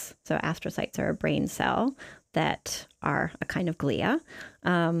astrocytes. So astrocytes are a brain cell that are a kind of glia,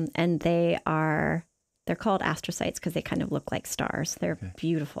 and they're called astrocytes because they kind of look like stars. They're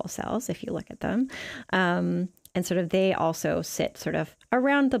beautiful cells if you look at them. And sort of they also sit sort of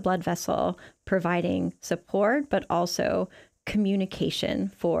around the blood vessel, providing support, but also communication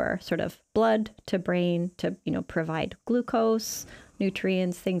for sort of blood to brain to, provide glucose,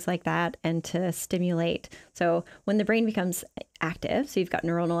 nutrients, things like that, and to stimulate. So when the brain becomes active, so you've got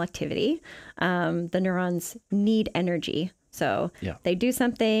neuronal activity, the neurons need energy. So they do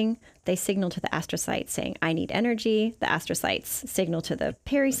something, they signal to the astrocytes saying, I need energy. The astrocytes signal to the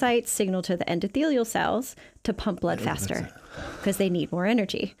pericytes, signal to the endothelial cells to pump blood faster because they need more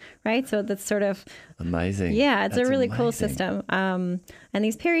energy, right? So that's sort of amazing. Yeah, it's a really cool system. And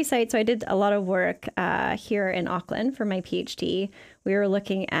these pericytes, so I did a lot of work here in Auckland for my PhD. We were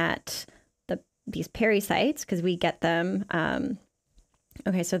looking at these pericytes because we get them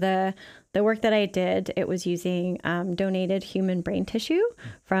Okay, so the work that I did, it was using donated human brain tissue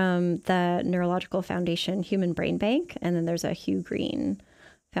from the Neurological Foundation Human Brain Bank, and then there's a Hugh Green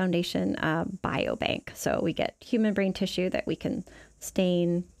Foundation Biobank. So we get human brain tissue that we can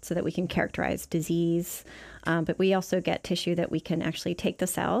stain so that we can characterize disease, but we also get tissue that we can actually take the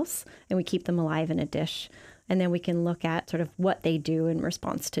cells and we keep them alive in a dish, and then we can look at sort of what they do in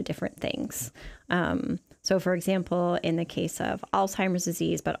response to different things. So, for example, in the case of Alzheimer's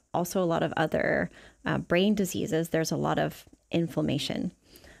disease, but also a lot of other brain diseases, there's a lot of inflammation.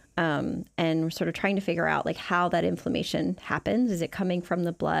 And we're sort of trying to figure out like how that inflammation happens. Is it coming from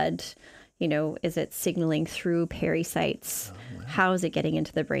the blood? You know, is it signaling through pericytes? Oh, wow. How is it getting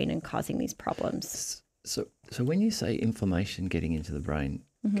into the brain and causing these problems? So when you say inflammation getting into the brain,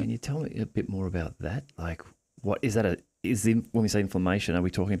 can you tell me a bit more about that? Like, what is that? When we say inflammation, are we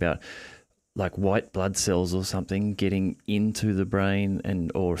talking about like white blood cells or something getting into the brain,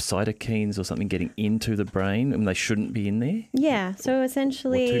 or cytokines or something getting into the brain, and they shouldn't be in there? Yeah. So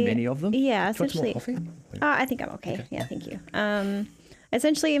essentially, or too many of them. Yeah. Essentially, I think I'm okay. Yeah. Thank you.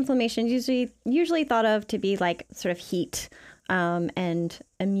 Essentially, inflammation usually thought of to be like sort of heat and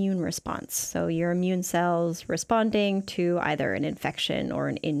immune response. So your immune cells responding to either an infection or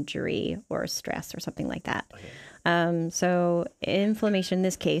an injury or stress or something like that. Okay. So inflammation in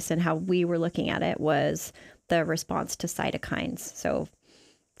this case, and how we were looking at it, was the response to cytokines. So,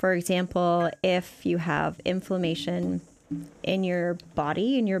 for example, if you have inflammation in your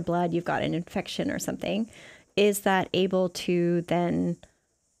body, in your blood, you've got an infection or something, is that able to then,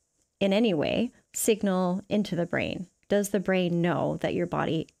 in any way, signal into the brain? Does the brain know that your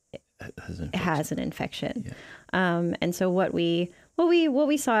body has an infection? Yeah. And so what we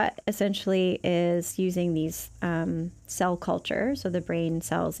saw essentially is using these cell culture, so the brain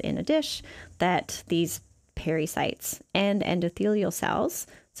cells in a dish, that these pericytes and endothelial cells,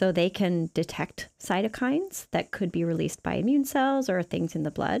 so they can detect cytokines that could be released by immune cells or things in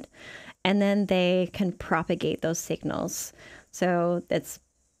the blood, and then they can propagate those signals. So it's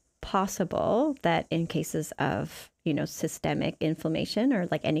possible that in cases of, systemic inflammation, or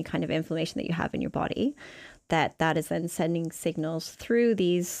like any kind of inflammation that you have in your body, that is then sending signals through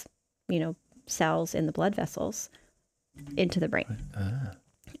these, cells in the blood vessels into the brain.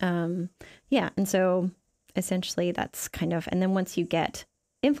 Yeah. And so essentially that's kind of, and then once you get,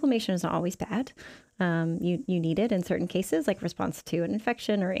 inflammation is not always bad. You need it in certain cases, like response to an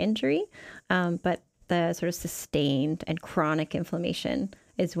infection or injury. But the sort of sustained and chronic inflammation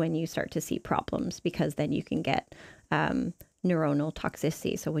is when you start to see problems, because then you can get neuronal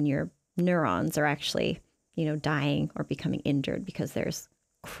toxicity. So when your neurons are actually, dying or becoming injured because there's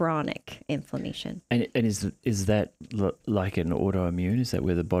chronic inflammation. And is that like an autoimmune? Is that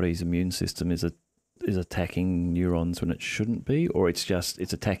where the body's immune system is attacking neurons when it shouldn't be, or it's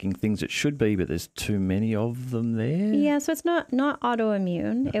attacking things it should be, but there's too many of them there? Yeah, so it's not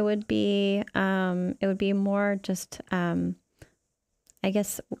autoimmune. No. It would be more just I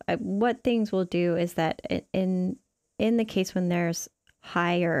guess what things will do is that in the case when there's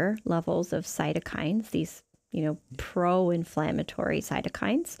higher levels of cytokines, these, pro-inflammatory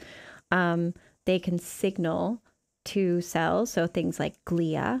cytokines, they can signal to cells. So things like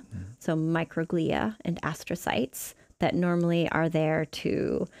glia, so microglia and astrocytes that normally are there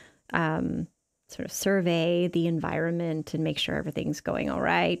to sort of survey the environment and make sure everything's going all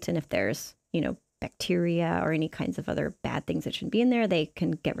right. And if there's, bacteria or any kinds of other bad things that shouldn't be in there, they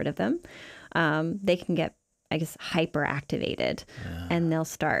can get rid of them. They can get, I guess, hyperactivated, and they'll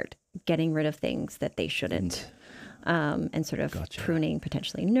start getting rid of things that they shouldn't, and sort of pruning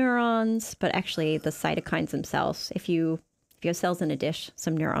potentially neurons. But actually the cytokines themselves, if you have cells in a dish,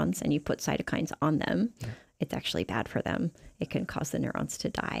 some neurons, and you put cytokines on them, it's actually bad for them. It can cause the neurons to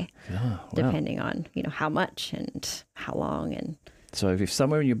die, depending on, how much and how long. And so if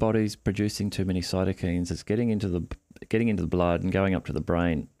somewhere in your body's producing too many cytokines, it's getting into the blood and going up to the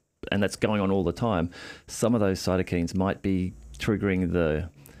brain, and that's going on all the time, some of those cytokines might be triggering the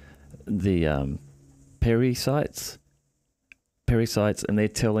pericytes, and they're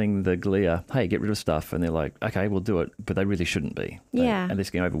telling the glia, hey, get rid of stuff. And they're like, okay, we'll do it. But they really shouldn't be. And they're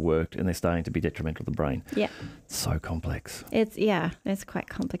getting overworked, and they're starting to be detrimental to the brain. Yeah. It's so complex. It's quite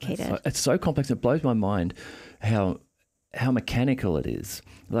complicated. It's so complex. It blows my mind how mechanical it is.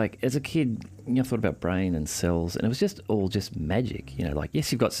 Like as a kid, I thought about brain and cells, and it was just all magic. Like,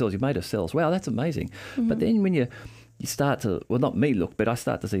 yes, you've got cells, you're made of cells. Wow, that's amazing. Mm-hmm. But then when you you start to, well, not me look, but I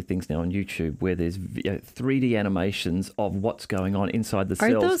start to see things now on YouTube where there's 3D animations of what's going on inside the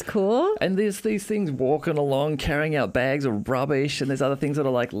cells. Aren't those cool? And there's these things walking along, carrying out bags of rubbish, and there's other things that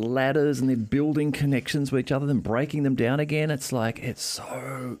are like ladders, and they're building connections with each other, then breaking them down again. It's like, it's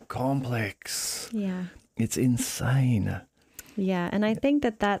so complex. Yeah. It's insane. Yeah, and I think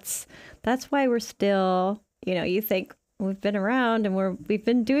that's why we're still, you think we've been around and we've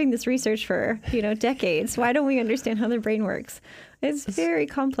been doing this research for, decades. Why don't we understand how the brain works? It's very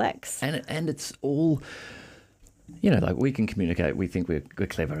complex. And it's all, like we can communicate. We think we're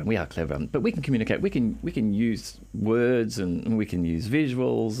clever, and we are clever, but we can communicate. We can use words, and we can use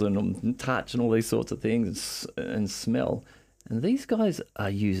visuals and touch and all these sorts of things, and smell. And these guys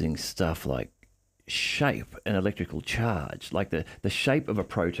are using stuff like shape and electrical charge, like the shape of a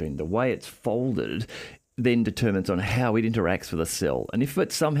protein, the way it's folded then determines on how it interacts with a cell. And if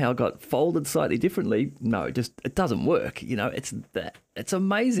it somehow got folded slightly differently, no, it doesn't work. It's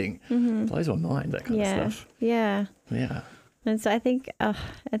amazing. It blows my mind, that kind of stuff. Yeah. Yeah. And so I think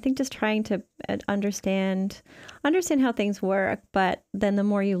just trying to understand how things work, but then the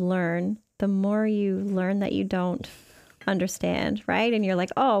more you learn that you don't understand, right? And you're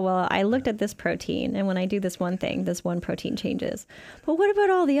like, oh, well, I looked at this protein, and when I do this one thing, this one protein changes. But what about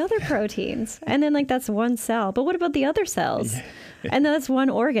all the other proteins? And then that's one cell. But what about the other cells? Yeah. And then that's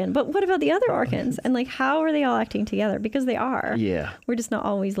one organ. But what about the other organs? And how are they all acting together? Because they are. Yeah. We're just not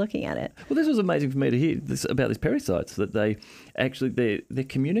always looking at it. Well, this was amazing for me to hear about these pericytes, that they're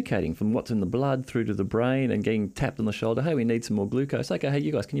communicating from what's in the blood through to the brain and getting tapped on the shoulder. Hey, we need some more glucose. Okay, hey,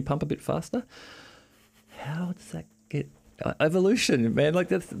 you guys, can you pump a bit faster? How does that get evolution, man? Like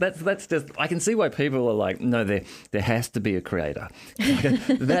that's just, I can see why people are like, no, there has to be a creator.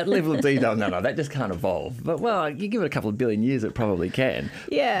 That level of detail, no, that just can't evolve. But well, you give it a couple of billion years, it probably can.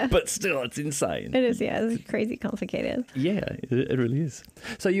 Yeah. But still, it's insane. It is, yeah. It's crazy complicated. Yeah, it really is.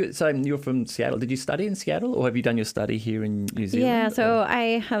 So you're from Seattle. Did you study in Seattle, or have you done your study here in New Zealand? Yeah, so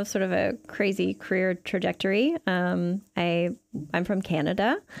I have sort of a crazy career trajectory. I'm from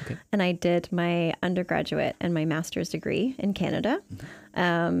Canada, and I did my undergraduate and my master's degree in Canada.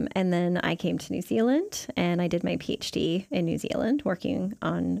 And then I came to New Zealand, and I did my PhD in New Zealand, working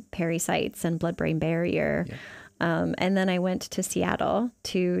on pericytes and blood-brain barrier. Yeah. And then I went to Seattle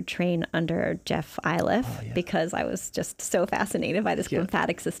to train under Jeff Iliff because I was just so fascinated by this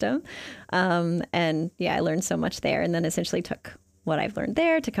lymphatic system. And I learned so much there, and then essentially took what I've learned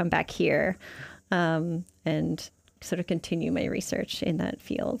there to come back here and sort of continue my research in that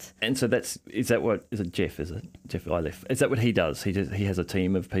field. And so Jeff Iliff? Is that what he does? He has a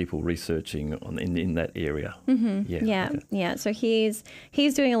team of people researching in that area. Mm-hmm. Yeah. So he's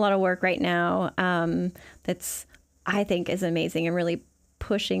doing a lot of work right now that's, I think, is amazing, and really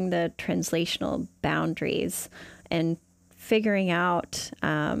pushing the translational boundaries and figuring out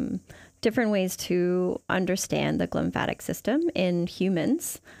different ways to understand the lymphatic system in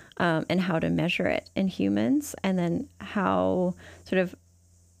humans. And how to measure it in humans, and then how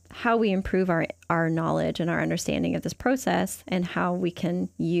we improve our knowledge and our understanding of this process, and how we can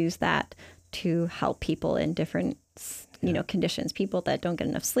use that to help people in different conditions, people that don't get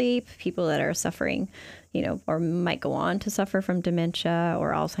enough sleep, people that are suffering, or might go on to suffer from dementia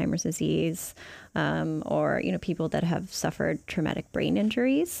or Alzheimer's disease, or people that have suffered traumatic brain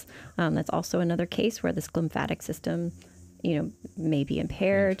injuries. That's also another case where this lymphatic system may be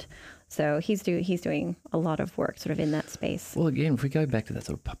impaired. So he's doing a lot of work sort of in that space. Well, again, if we go back to that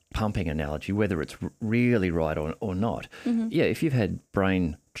sort of pumping analogy, whether it's really right or not, if you've had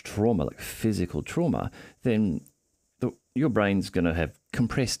brain trauma, like physical trauma, then your brain's going to have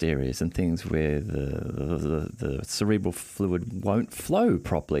compressed areas and things where the cerebral fluid won't flow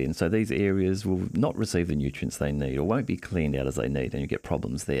properly. And so these areas will not receive the nutrients they need, or won't be cleaned out as they need, and you get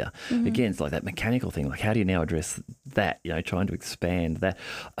problems there. Again, it's like that mechanical thing. Like, how do you now address that? Trying to expand that.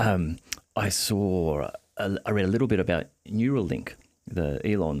 I read a little bit about Neuralink,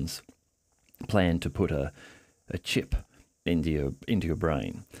 Elon's plan to put a chip into your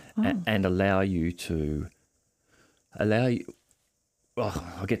brain and allow you.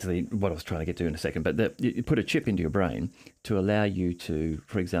 I'll get to what I was trying to get to in a second, but you put a chip into your brain to allow you to,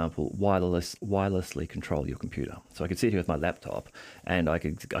 for example, wirelessly control your computer. So I could sit here with my laptop, and I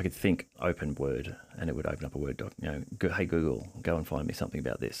could think open Word, and it would open up a Word doc. Hey Google, go and find me something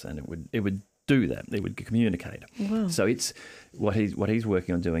about this, and it would do that. It would communicate. Wow. So it's what he's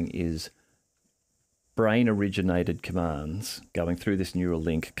working on doing is brain-originated commands going through this neural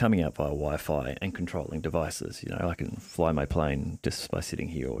link, coming out via Wi-Fi, and controlling devices. I can fly my plane just by sitting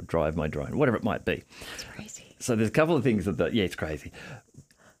here, or drive my drone, whatever it might be. That's crazy. So there's a couple of things it's crazy.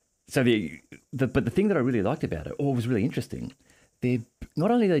 So but the thing that I really liked about it, or was really interesting, they're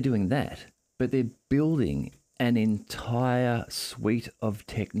not only are they doing that, but they're building an entire suite of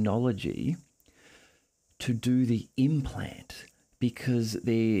technology to do the implant, because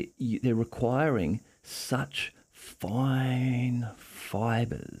they're requiring such fine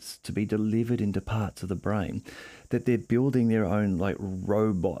fibers to be delivered into parts of the brain that they're building their own like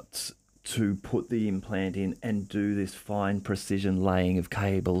robots to put the implant in and do this fine precision laying of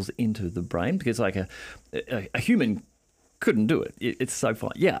cables into the brain, because like a human couldn't do it. It's so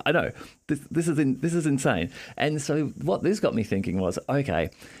fine. Yeah, I know. This is insane. And so what this got me thinking was, okay,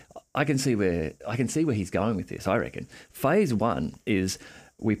 I can see where he's going with this. I reckon phase 1 is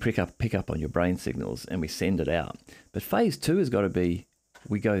we pick up on your brain signals and we send it out. But phase 2 has got to be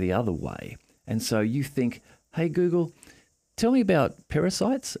we go the other way. And so you think, hey Google, tell me about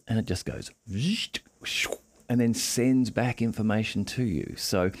parasites, and it just goes and then sends back information to you.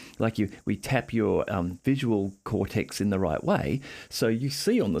 So like we tap your visual cortex in the right way, so you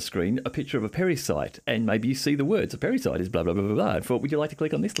see on the screen a picture of a parasite, and maybe you see the words, a parasite is blah, blah, blah, blah, blah. And would you like to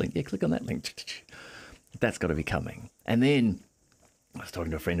click on this link? Yeah, click on that link. That's got to be coming. And then I was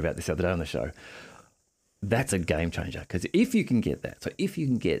talking to a friend about this the other day on the show. That's a game changer, because if you can get that, so if you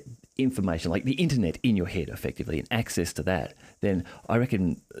can get information like the internet in your head effectively and access to that, then I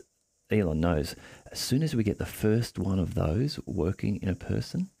reckon Elon knows as soon as we get the first one of those working in a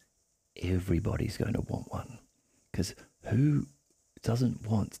person, everybody's going to want one, because who doesn't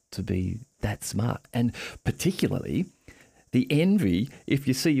want to be that smart? And particularly the envy if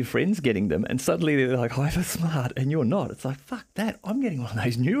you see your friends getting them and suddenly they're like hyper smart and you're not. It's like, fuck that. I'm getting one of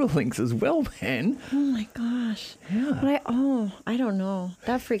those neural links as well, man. Oh my gosh. Yeah. But I don't know.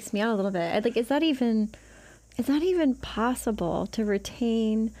 That freaks me out a little bit. Like, is that even possible to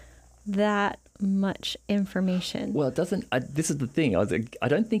retain that much information? Well, it doesn't. This is the thing. I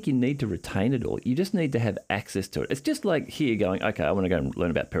don't think you need to retain it all. You just need to have access to it. It's just like here going, okay, I want to go and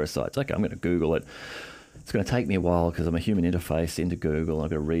learn about parasites. Okay, I'm going to Google it. It's going to take me a while because I'm a human interface into Google. And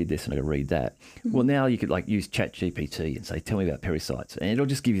I've got to read this and I've got to read that. Mm-hmm. Well, now you could like use ChatGPT and say, tell me about parasites. And it'll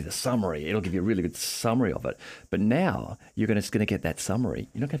just give you the summary. It'll give you a really good summary of it. But now you're just going to get that summary.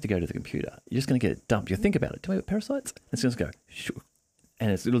 You're not going to have to go to the computer. You're just going to get it dumped. You think about it. Tell me about parasites. And it's going to go, sure.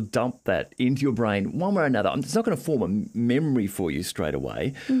 And it'll dump that into your brain one way or another. It's not going to form a memory for you straight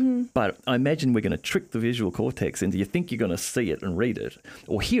away, but I imagine we're going to trick the visual cortex into you think you're going to see it and read it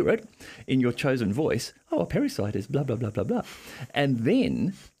or hear it in your chosen voice. Oh, a parasite is blah, blah, blah, blah, blah. And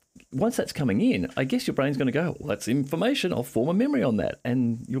then once that's coming in, I guess your brain's going to go, well, that's information. I'll form a memory on that.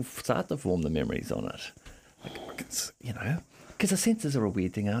 And you'll start to form the memories on it. Like, it's, because the senses are a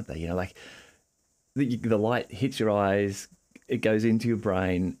weird thing, aren't they? Like the light hits your eyes, it goes into your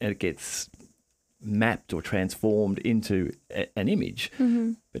brain and it gets mapped or transformed into an image.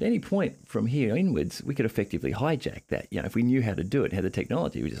 Mm-hmm. But at any point from here inwards, we could effectively hijack that. If we knew how to do it, had the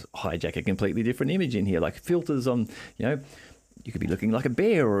technology, we just hijack a completely different image in here, like filters on, you could be looking like a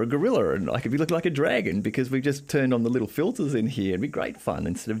bear or a gorilla, and I could be looking like a dragon because we've just turned on the little filters in here. It'd be great fun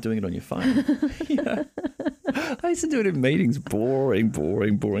instead of doing it on your phone. I used to do it in meetings, boring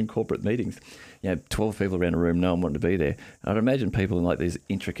corporate meetings. 12 people around a room, no one wanted to be there. I'd imagine people in like these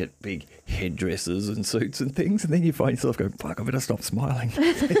intricate big headdresses and suits and things, and then you find yourself going, fuck, I better stop smiling.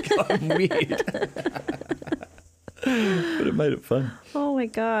 I'm weird. But it made it fun. Oh my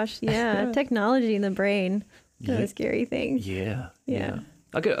gosh, yeah. Technology in the brain. Kind of a scary thing. Yeah.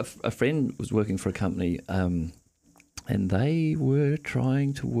 I got a friend was working for a company and they were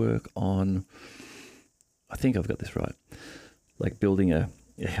trying to work on, I think I've got this right, like building a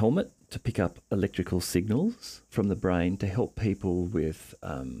helmet to pick up electrical signals from the brain to help people with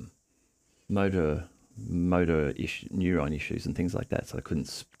motor neuron issues and things like that. So they couldn't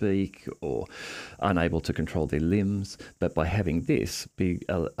speak or unable to control their limbs, but by having this, be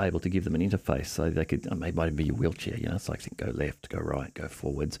able to give them an interface so they could, it might be a wheelchair, it's like go left, go right, go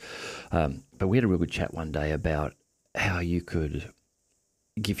forwards. But we had a real good chat one day about how you could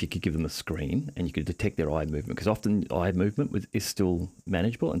give them a screen and you could detect their eye movement, because often eye movement is still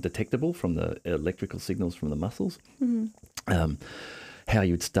manageable and detectable from the electrical signals from the muscles. Mm-hmm. How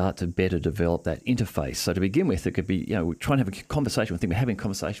you would start to better develop that interface. So to begin with, it could be, we're trying to have a conversation. We're having a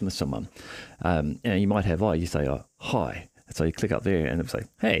conversation with someone. And you might have, you say, hi. So you click up there and it'll say,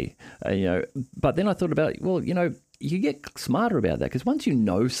 hey, But then I thought about, well, you get smarter about that, because once you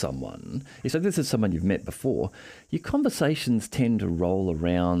know someone, so this is someone you've met before, your conversations tend to roll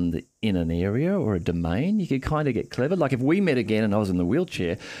around in an area or a domain. You could kind of get clever. Like if we met again and I was in the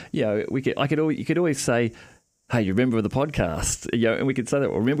wheelchair, you could always say, hey, you remember the podcast? And we could say that.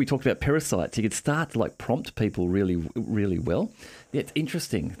 Or remember we talked about parasites. You could start to like prompt people really, really well. Yeah, it's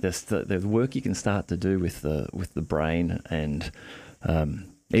interesting. The work you can start to do with the brain, and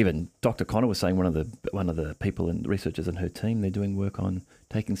even Dr. Connor was saying one of the people and researchers in her team, they're doing work on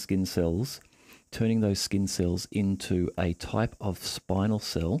taking skin cells, turning those skin cells into a type of spinal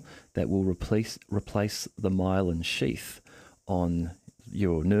cell that will replace the myelin sheath on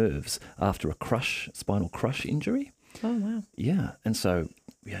your nerves after a spinal crush injury. Oh, wow. Yeah. And so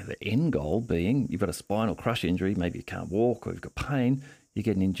the end goal being you've got a spinal crush injury, maybe you can't walk or you've got pain, you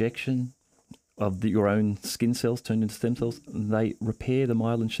get an injection of your own skin cells turned into stem cells, they repair the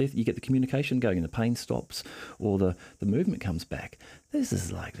myelin sheath, you get the communication going and the pain stops or the movement comes back. This is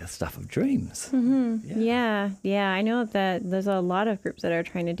like the stuff of dreams. Mm-hmm. Yeah. I know that there's a lot of groups that are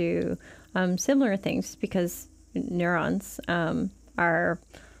trying to do similar things because neurons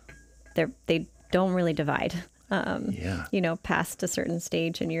they don't really divide. Past a certain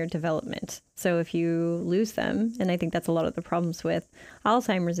stage in your development. So if you lose them, and I think that's a lot of the problems with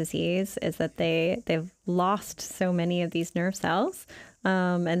Alzheimer's disease, is that they've lost so many of these nerve cells.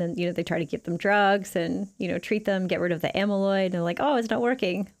 And then, they try to give them drugs and, treat them, get rid of the amyloid. And they're like, oh, it's not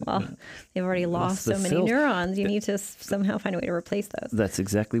working. Well, they've already lost so many neurons. You need to somehow find a way to replace those. That's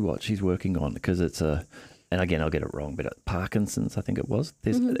exactly what she's working on, because it's and again, I'll get it wrong, but Parkinson's, I think it was.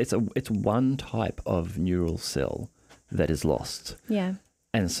 It's one type of neural cell that is lost. Yeah.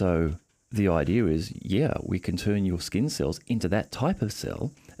 And so the idea is, we can turn your skin cells into that type of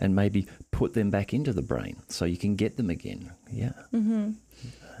cell and maybe put them back into the brain so you can get them again. Yeah. Mm-hmm.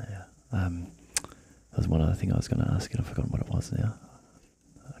 That was one other thing I was going to ask, and I've forgotten what it was now.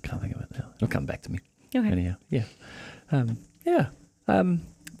 I can't think of it now. It'll come back to me. Okay. Anyhow, yeah.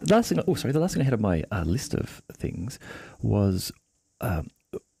 The last thing I had on my list of things was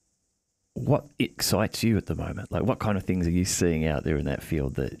what excites you at the moment? Like, what kind of things are you seeing out there in that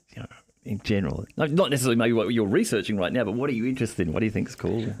field that, in general, not necessarily maybe what you're researching right now, but what are you interested in? What do you think is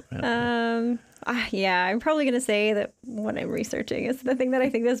cool? I'm probably going to say that what I'm researching is the thing that I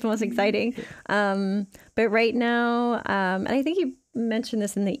think is most exciting. But right now, and I think you mentioned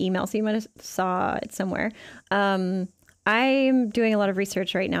this in the email, so you might have saw it somewhere. I'm doing a lot of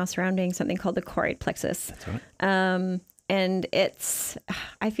research right now surrounding something called the choroid plexus. That's right. And it's,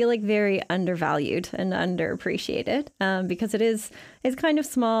 I feel like, very undervalued and underappreciated because it's kind of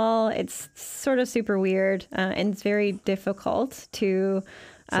small. It's sort of super weird and it's very difficult to.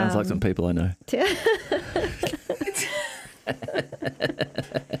 Sounds like some people I know.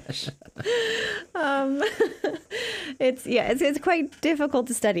 It's quite difficult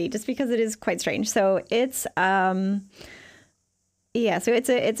to study just because it is quite strange. So it's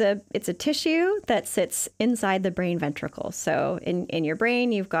it's a tissue that sits inside the brain ventricle. So in your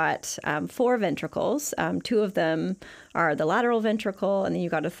brain, you've got 4 ventricles. 2 of them are the lateral ventricle, and then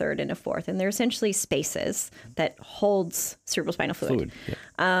you've got a third and a fourth. And they're essentially spaces that holds cerebrospinal fluid.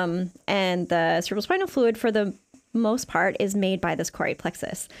 Yeah. And the cerebrospinal fluid, for the most part, is made by this choroid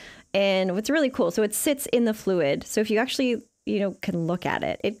plexus. And what's really cool, so it sits in the fluid. So if you actually, can look at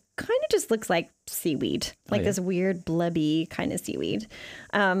it, it kind of just looks like seaweed, this weird blebby kind of seaweed.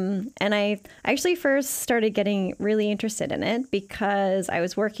 And I actually first started getting really interested in it because I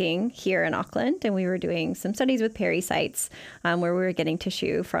was working here in Auckland and we were doing some studies with parasites where we were getting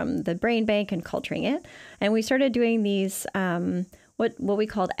tissue from the brain bank and culturing it. And we started doing these what we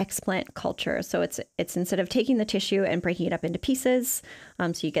called explant culture. So it's instead of taking the tissue and breaking it up into pieces,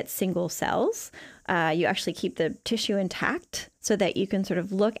 so you get single cells, you actually keep the tissue intact so that you can sort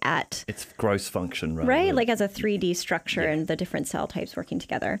of look at its gross function, right? Like as a 3D structure and the different cell types working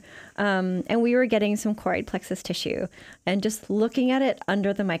together. And we were getting some choroid plexus tissue, and just looking at it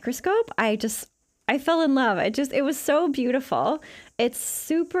under the microscope, I fell in love. It was so beautiful. It's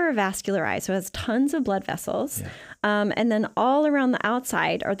super vascularized, so it has tons of blood vessels. Yeah. And then all around the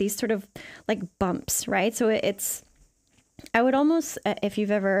outside are these sort of like bumps, right? So I would almost,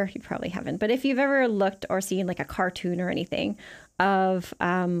 you probably haven't, but if you've ever looked or seen like a cartoon or anything of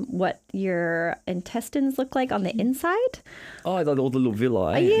what your intestines look like on the inside. Oh, all the little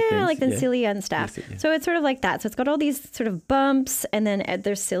villi. Yeah, like the cilia and stuff. Yes, yeah. So it's sort of like that. So it's got all these sort of bumps, and then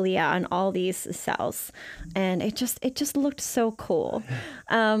there's cilia on all these cells. And it just looked so cool.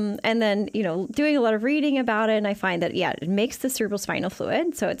 And then, doing a lot of reading about it, and I find that, it makes the cerebrospinal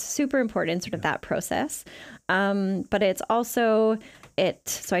fluid. So it's super important in sort of that process. But it's also...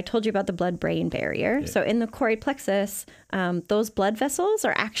 So I told you about the blood-brain barrier. Yeah. So in the choroid plexus, those blood vessels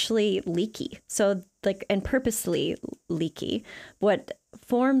are actually leaky. So and purposely leaky. What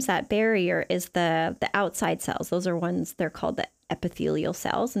forms that barrier is the outside cells. Those are ones, they're called the epithelial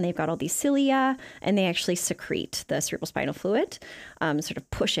cells, and they've got all these cilia, and they actually secrete the cerebrospinal fluid, sort of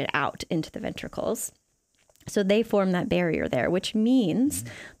push it out into the ventricles. So they form that barrier there, which means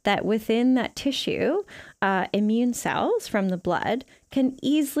that within that tissue, immune cells from the blood can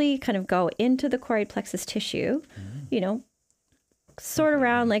easily kind of go into the choroid plexus tissue, sort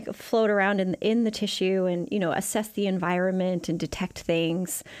around, like float around in the tissue and, assess the environment and detect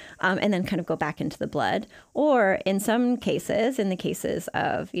things, and then kind of go back into the blood. Or in some cases, in the cases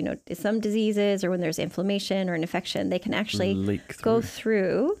of, some diseases or when there's inflammation or an infection, they can actually go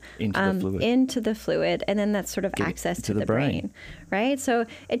through into the fluid. And then that's sort of access to the brain, right? So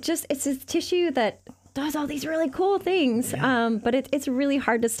it's this tissue that does all these really cool things, but it's really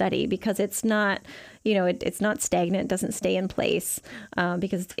hard to study because it's not, it's not stagnant, doesn't stay in place,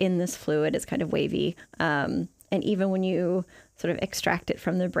 because it's in this fluid, it's kind of wavy. And even when you sort of extract it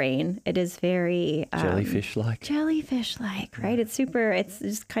from the brain, it is very jellyfish-like, right? It's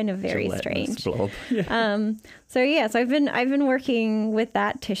just kind of very strange. Blob. So I've been working with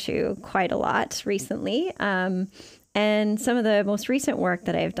that tissue quite a lot recently. And some of the most recent work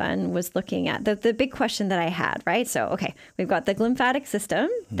that I've done was looking at the big question that I had, right? So, okay, we've got the glymphatic system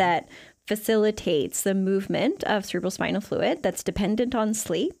that facilitates the movement of cerebrospinal fluid that's dependent on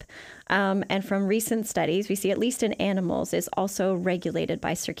sleep. And from recent studies, we see, at least in animals, is also regulated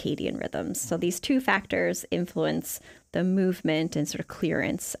by circadian rhythms. So these two factors influence the movement and sort of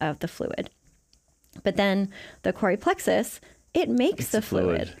clearance of the fluid. But then the choroid plexus, it makes the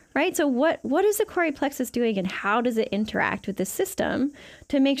fluid, right? So what is the choroid plexus doing, and how does it interact with the system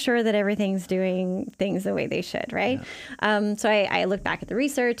to make sure that everything's doing things the way they should, right? Yeah. So I look back at the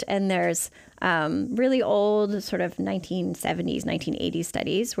research, and there's really old sort of 1970s, 1980s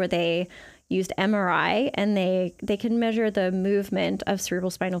studies where they used MRI, and they can measure the movement of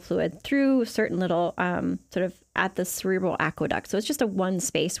cerebrospinal fluid through certain little sort of at the cerebral aqueduct. So it's just a one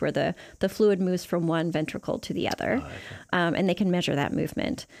space where the fluid moves from one ventricle to the other. Oh, okay. And they can measure that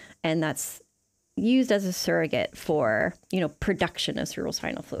movement. And that's used as a surrogate for, production of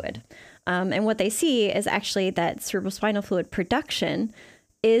cerebrospinal fluid. And what they see is actually that cerebrospinal fluid production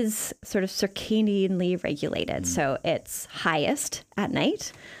is sort of circadianly regulated. So it's highest at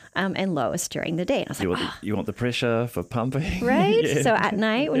night, and lowest during the day. And I was you want the pressure for pumping? Right? Yeah. So at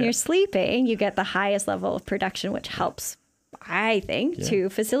night when you're sleeping, you get the highest level of production, which helps, I think, to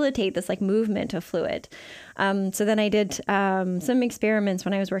facilitate this movement of fluid. So then I did some experiments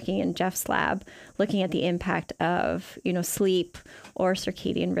when I was working in Jeff's lab, looking at the impact of, sleep or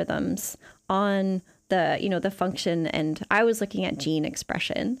circadian rhythms on the function. And I was looking at gene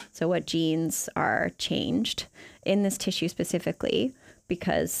expression. So what genes are changed in this tissue specifically,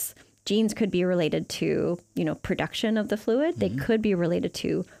 because genes could be related to, production of the fluid. They could be related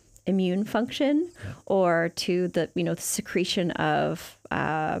to immune function or to the, the secretion of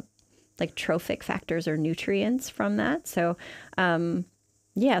trophic factors or nutrients from that. So, so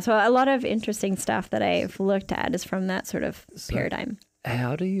a lot of interesting stuff that I've looked at is from that sort of paradigm.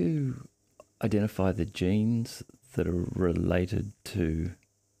 How do you identify the genes that are related to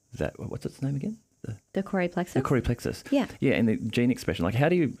that? What's its name again? The choroid plexus. The choroid plexus. Yeah. Yeah, and the gene expression. How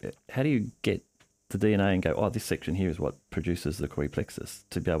do you get the DNA and go, oh, this section here is what produces the choroid plexus,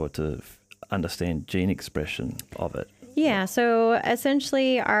 to be able to understand gene expression of it? Yeah. So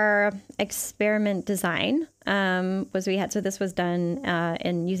essentially, our experiment design was this was done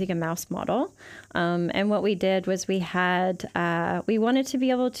in using a mouse model, and what we did was we wanted to be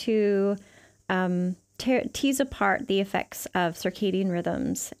able to tease apart the effects of circadian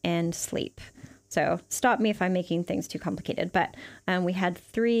rhythms and sleep. So stop me if I'm making things too complicated, but we had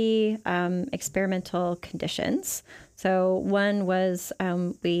 3 experimental conditions. So one was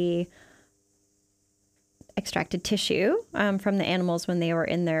we extracted tissue from the animals when they were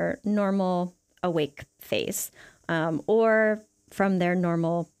in their normal awake phase, or from their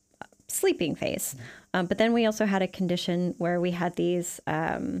normal sleeping phase. But then we also had a condition where we had these,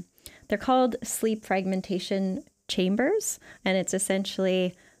 they're called sleep fragmentation chambers, and it's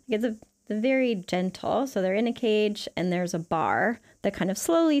essentially, it's very gentle. So they're in a cage, and there's a bar that kind of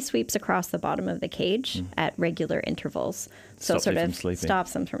slowly sweeps across the bottom of the cage at regular intervals. So sort of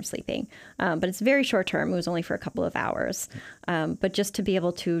stops them from sleeping. But it's very short term. It was only for a couple of hours. But just to be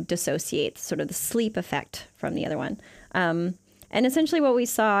able to dissociate sort of the sleep effect from the other one. And essentially what we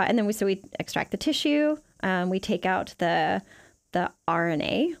saw, and then we extract the tissue. We take out the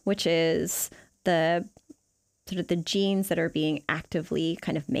RNA, which is the sort of the genes that are being actively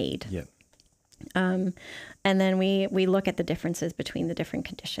kind of made. Yeah. And then we look at the differences between the different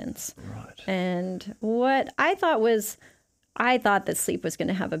conditions. Right. And what I thought was I thought that sleep was going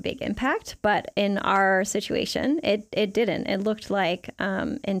to have a big impact, but in our situation, it didn't. It looked like,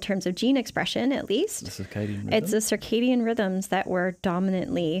 in terms of gene expression, at least, The circadian rhythm? it's the circadian rhythms that were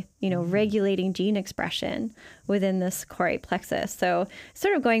dominantly, regulating gene expression within this choroid plexus. So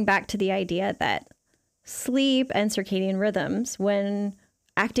sort of going back to the idea that sleep and circadian rhythms, when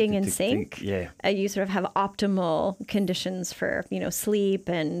acting in sync, you sort of have optimal conditions for, sleep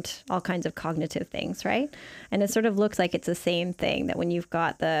and all kinds of cognitive things, right? And it sort of looks like it's the same thing, that when you've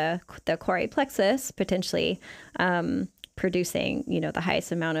got the choroid plexus potentially producing, the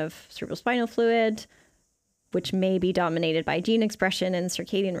highest amount of cerebrospinal fluid, which may be dominated by gene expression and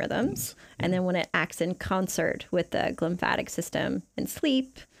circadian rhythms. And then when it acts in concert with the glymphatic system and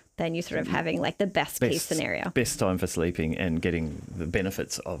sleep, then you're sort of having like the best case scenario. Best time for sleeping and getting the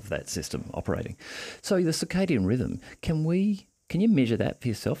benefits of that system operating. So the circadian rhythm, can you measure that for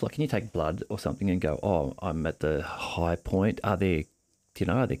yourself? Like, can you take blood or something and go, oh, I'm at the high point? Are there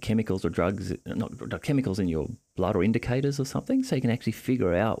chemicals or drugs, not chemicals in your blood or indicators or something, so you can actually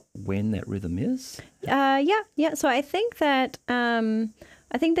figure out when that rhythm is? Yeah. So I think that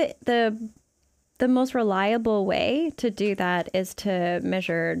the most reliable way to do that is to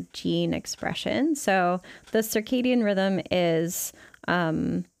measure gene expression. So the circadian rhythm is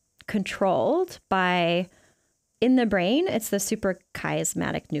controlled by, in the brain, it's the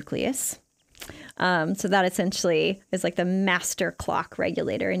suprachiasmatic nucleus. So that essentially is like the master clock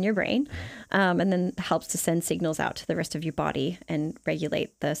regulator in your brain, and then helps to send signals out to the rest of your body and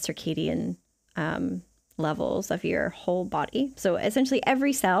regulate the circadian levels of your whole body. So essentially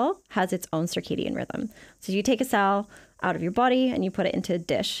every cell has its own circadian rhythm. So you take a cell out of your body and you put it into a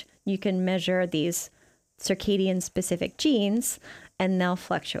dish, you can measure these circadian specific genes and they'll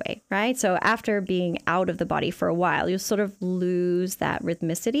fluctuate, right? So after being out of the body for a while, you'll sort of lose that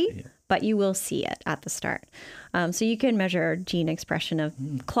rhythmicity, but you will see it at the start. So you can measure gene expression of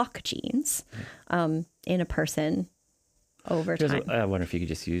clock genes in a person over time. I wonder if you could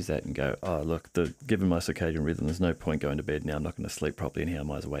just use that and go, oh, look, given my circadian rhythm, there's no point going to bed now. I'm not going to sleep properly anyhow. I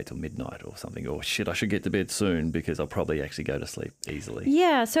might as well wait till midnight or something. Or shit, I should get to bed soon because I'll probably actually go to sleep easily.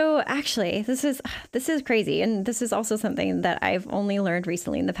 Yeah. So actually, this is crazy. And this is also something that I've only learned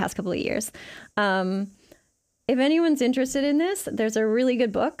recently in the past couple of years. If anyone's interested in this, there's a really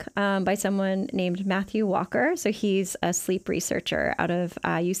good book by someone named Matthew Walker. So he's a sleep researcher out of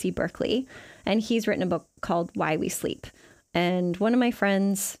UC Berkeley. And he's written a book called Why We Sleep. And one of my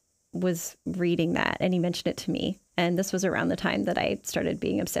friends was reading that and he mentioned it to me. And this was around the time that I started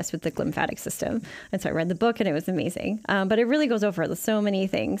being obsessed with the glymphatic system. And so I read the book and it was amazing. But it really goes over so many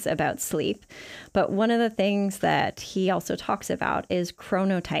things about sleep. But one of the things that he also talks about is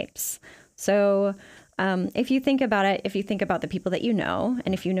chronotypes. So if you think about it, if you think about the people that you know,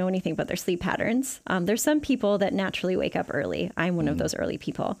 and if you know anything about their sleep patterns, there's some people that naturally wake up early. I'm one of those early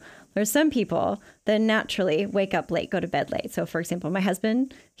people. There's some people that naturally wake up late, go to bed late. So for example, my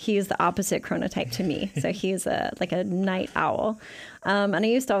husband, he is the opposite chronotype to me. So he's like a night owl. And I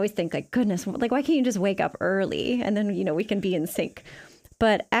used to always think like, goodness, like, why can't you just wake up early? And then, we can be in sync.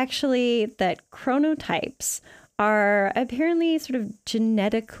 But actually that chronotypes are apparently sort of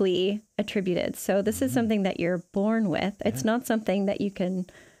genetically attributed. So this is something that you're born with. It's not something that you can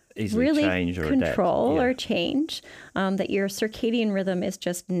easily really change or control adapt. or change. That your circadian rhythm is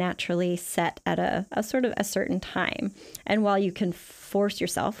just naturally set at a sort of a certain time. And while you can force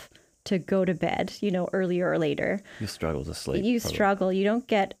yourself to go to bed, earlier or later, You struggle to sleep. you probably. struggle. You don't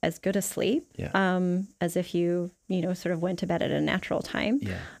get as good a sleep Yeah. as if you sort of went to bed at a natural time.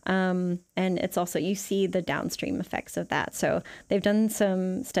 Yeah. And it's also, you see the downstream effects of that. So they've done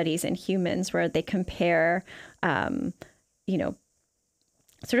some studies in humans where they compare,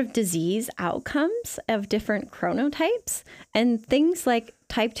 sort of disease outcomes of different chronotypes, and things like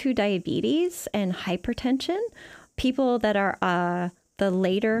type 2 diabetes and hypertension. People that are the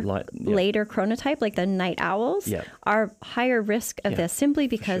later chronotype, like the night owls, are higher risk of this simply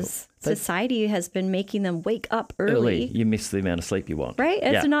because society has been making them wake up early. You miss the amount of sleep you want. Right?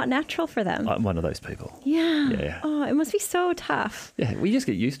 It's not natural for them. I'm one of those people. Yeah. Oh, it must be so tough. Yeah, we just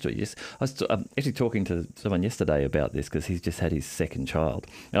get used to it. I was actually talking to someone yesterday about this because he's just had his second child.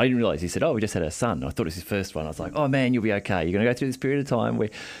 And I didn't realise, he said, we just had our son. I thought it was his first one. I was like, oh man, you'll be okay. You're going to go through this period of time where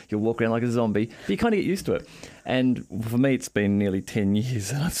you'll walk around like a zombie. But you kind of get used to it. And for me, it's been nearly 10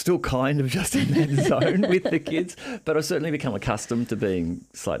 years and I'm still kind of just in that zone with the kids. But I've certainly become accustomed to being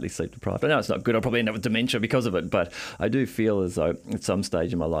slightly sleep deprived. I know it's not good. I'll probably end up with dementia because of it. But I do feel as though at some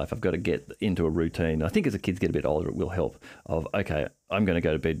stage in my life, I've got to get into a routine. I think as the kids get a bit older, it will help of, okay, I'm going to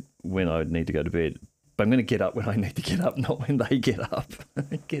go to bed when I need to go to bed. But I'm going to get up when I need to get up, not when they get up.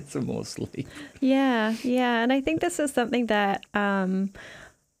 Get some more sleep. Yeah. And I think this is something that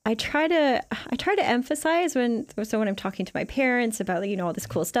I try to emphasize when I'm talking to my parents about, all this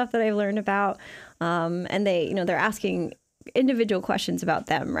cool stuff that I've learned about, and they, they're asking individual questions about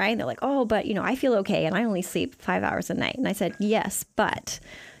them, right? And they're like, oh, but I feel okay, and I only sleep 5 hours a night. And I said, yes, but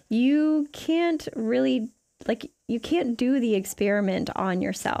you can't really, you can't do the experiment on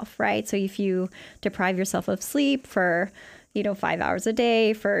yourself, right? So if you deprive yourself of sleep for, 5 hours a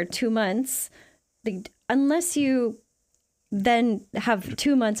day for 2 months, unless you then have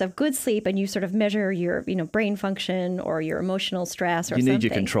 2 months of good sleep and you sort of measure your, brain function or your emotional stress or something. You need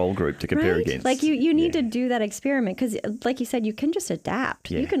your control group to compare right? against. You need to do that experiment because, like you said, you can just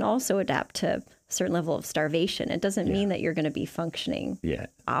adapt. Yeah. You can also adapt to a certain level of starvation. It doesn't mean that you're going to be functioning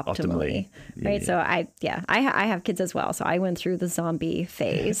optimally. Right. Yeah. So I have kids as well. So I went through the zombie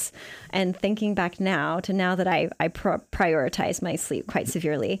phase and thinking back now that I prioritize my sleep quite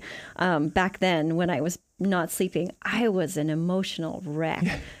severely. Back then when I was not sleeping, I was an emotional wreck,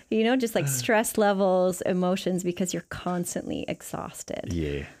 just like stress levels, emotions, because you're constantly exhausted.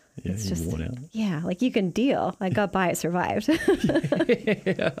 Yeah. Yeah, it's just worn out. Yeah, like you can deal. I got by, I survived.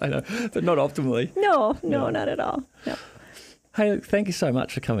 Yeah, I know, but not optimally. No, not at all. No. Hey, look, thank you so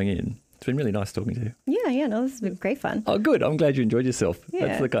much for coming in. It's been really nice talking to you. Yeah, no, this has been great fun. Oh, good. I'm glad you enjoyed yourself.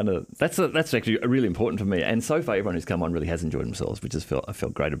 Yeah. That's actually really important for me. And so far, everyone who's come on really has enjoyed themselves, which I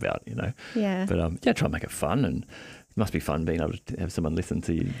felt great about, Yeah. But try and make it fun, and it must be fun being able to have someone listen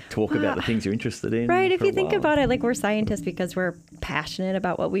to you talk about the things you're interested in. Right. If for a you think while. about it, like we're scientists because we're passionate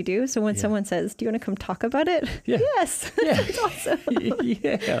about what we do. So when someone says, "Do you want to come talk about it?" Yeah. Yes. Yeah. That's awesome.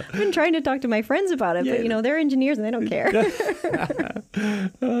 Yeah. I've been trying to talk to my friends about it, but they're engineers and they don't care.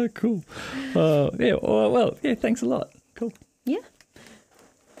 Oh, cool. Thanks a lot. Cool. Yeah.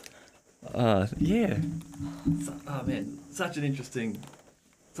 Yeah. Oh man, such an interesting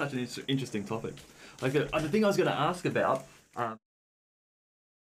topic. Like the thing I was going to ask about.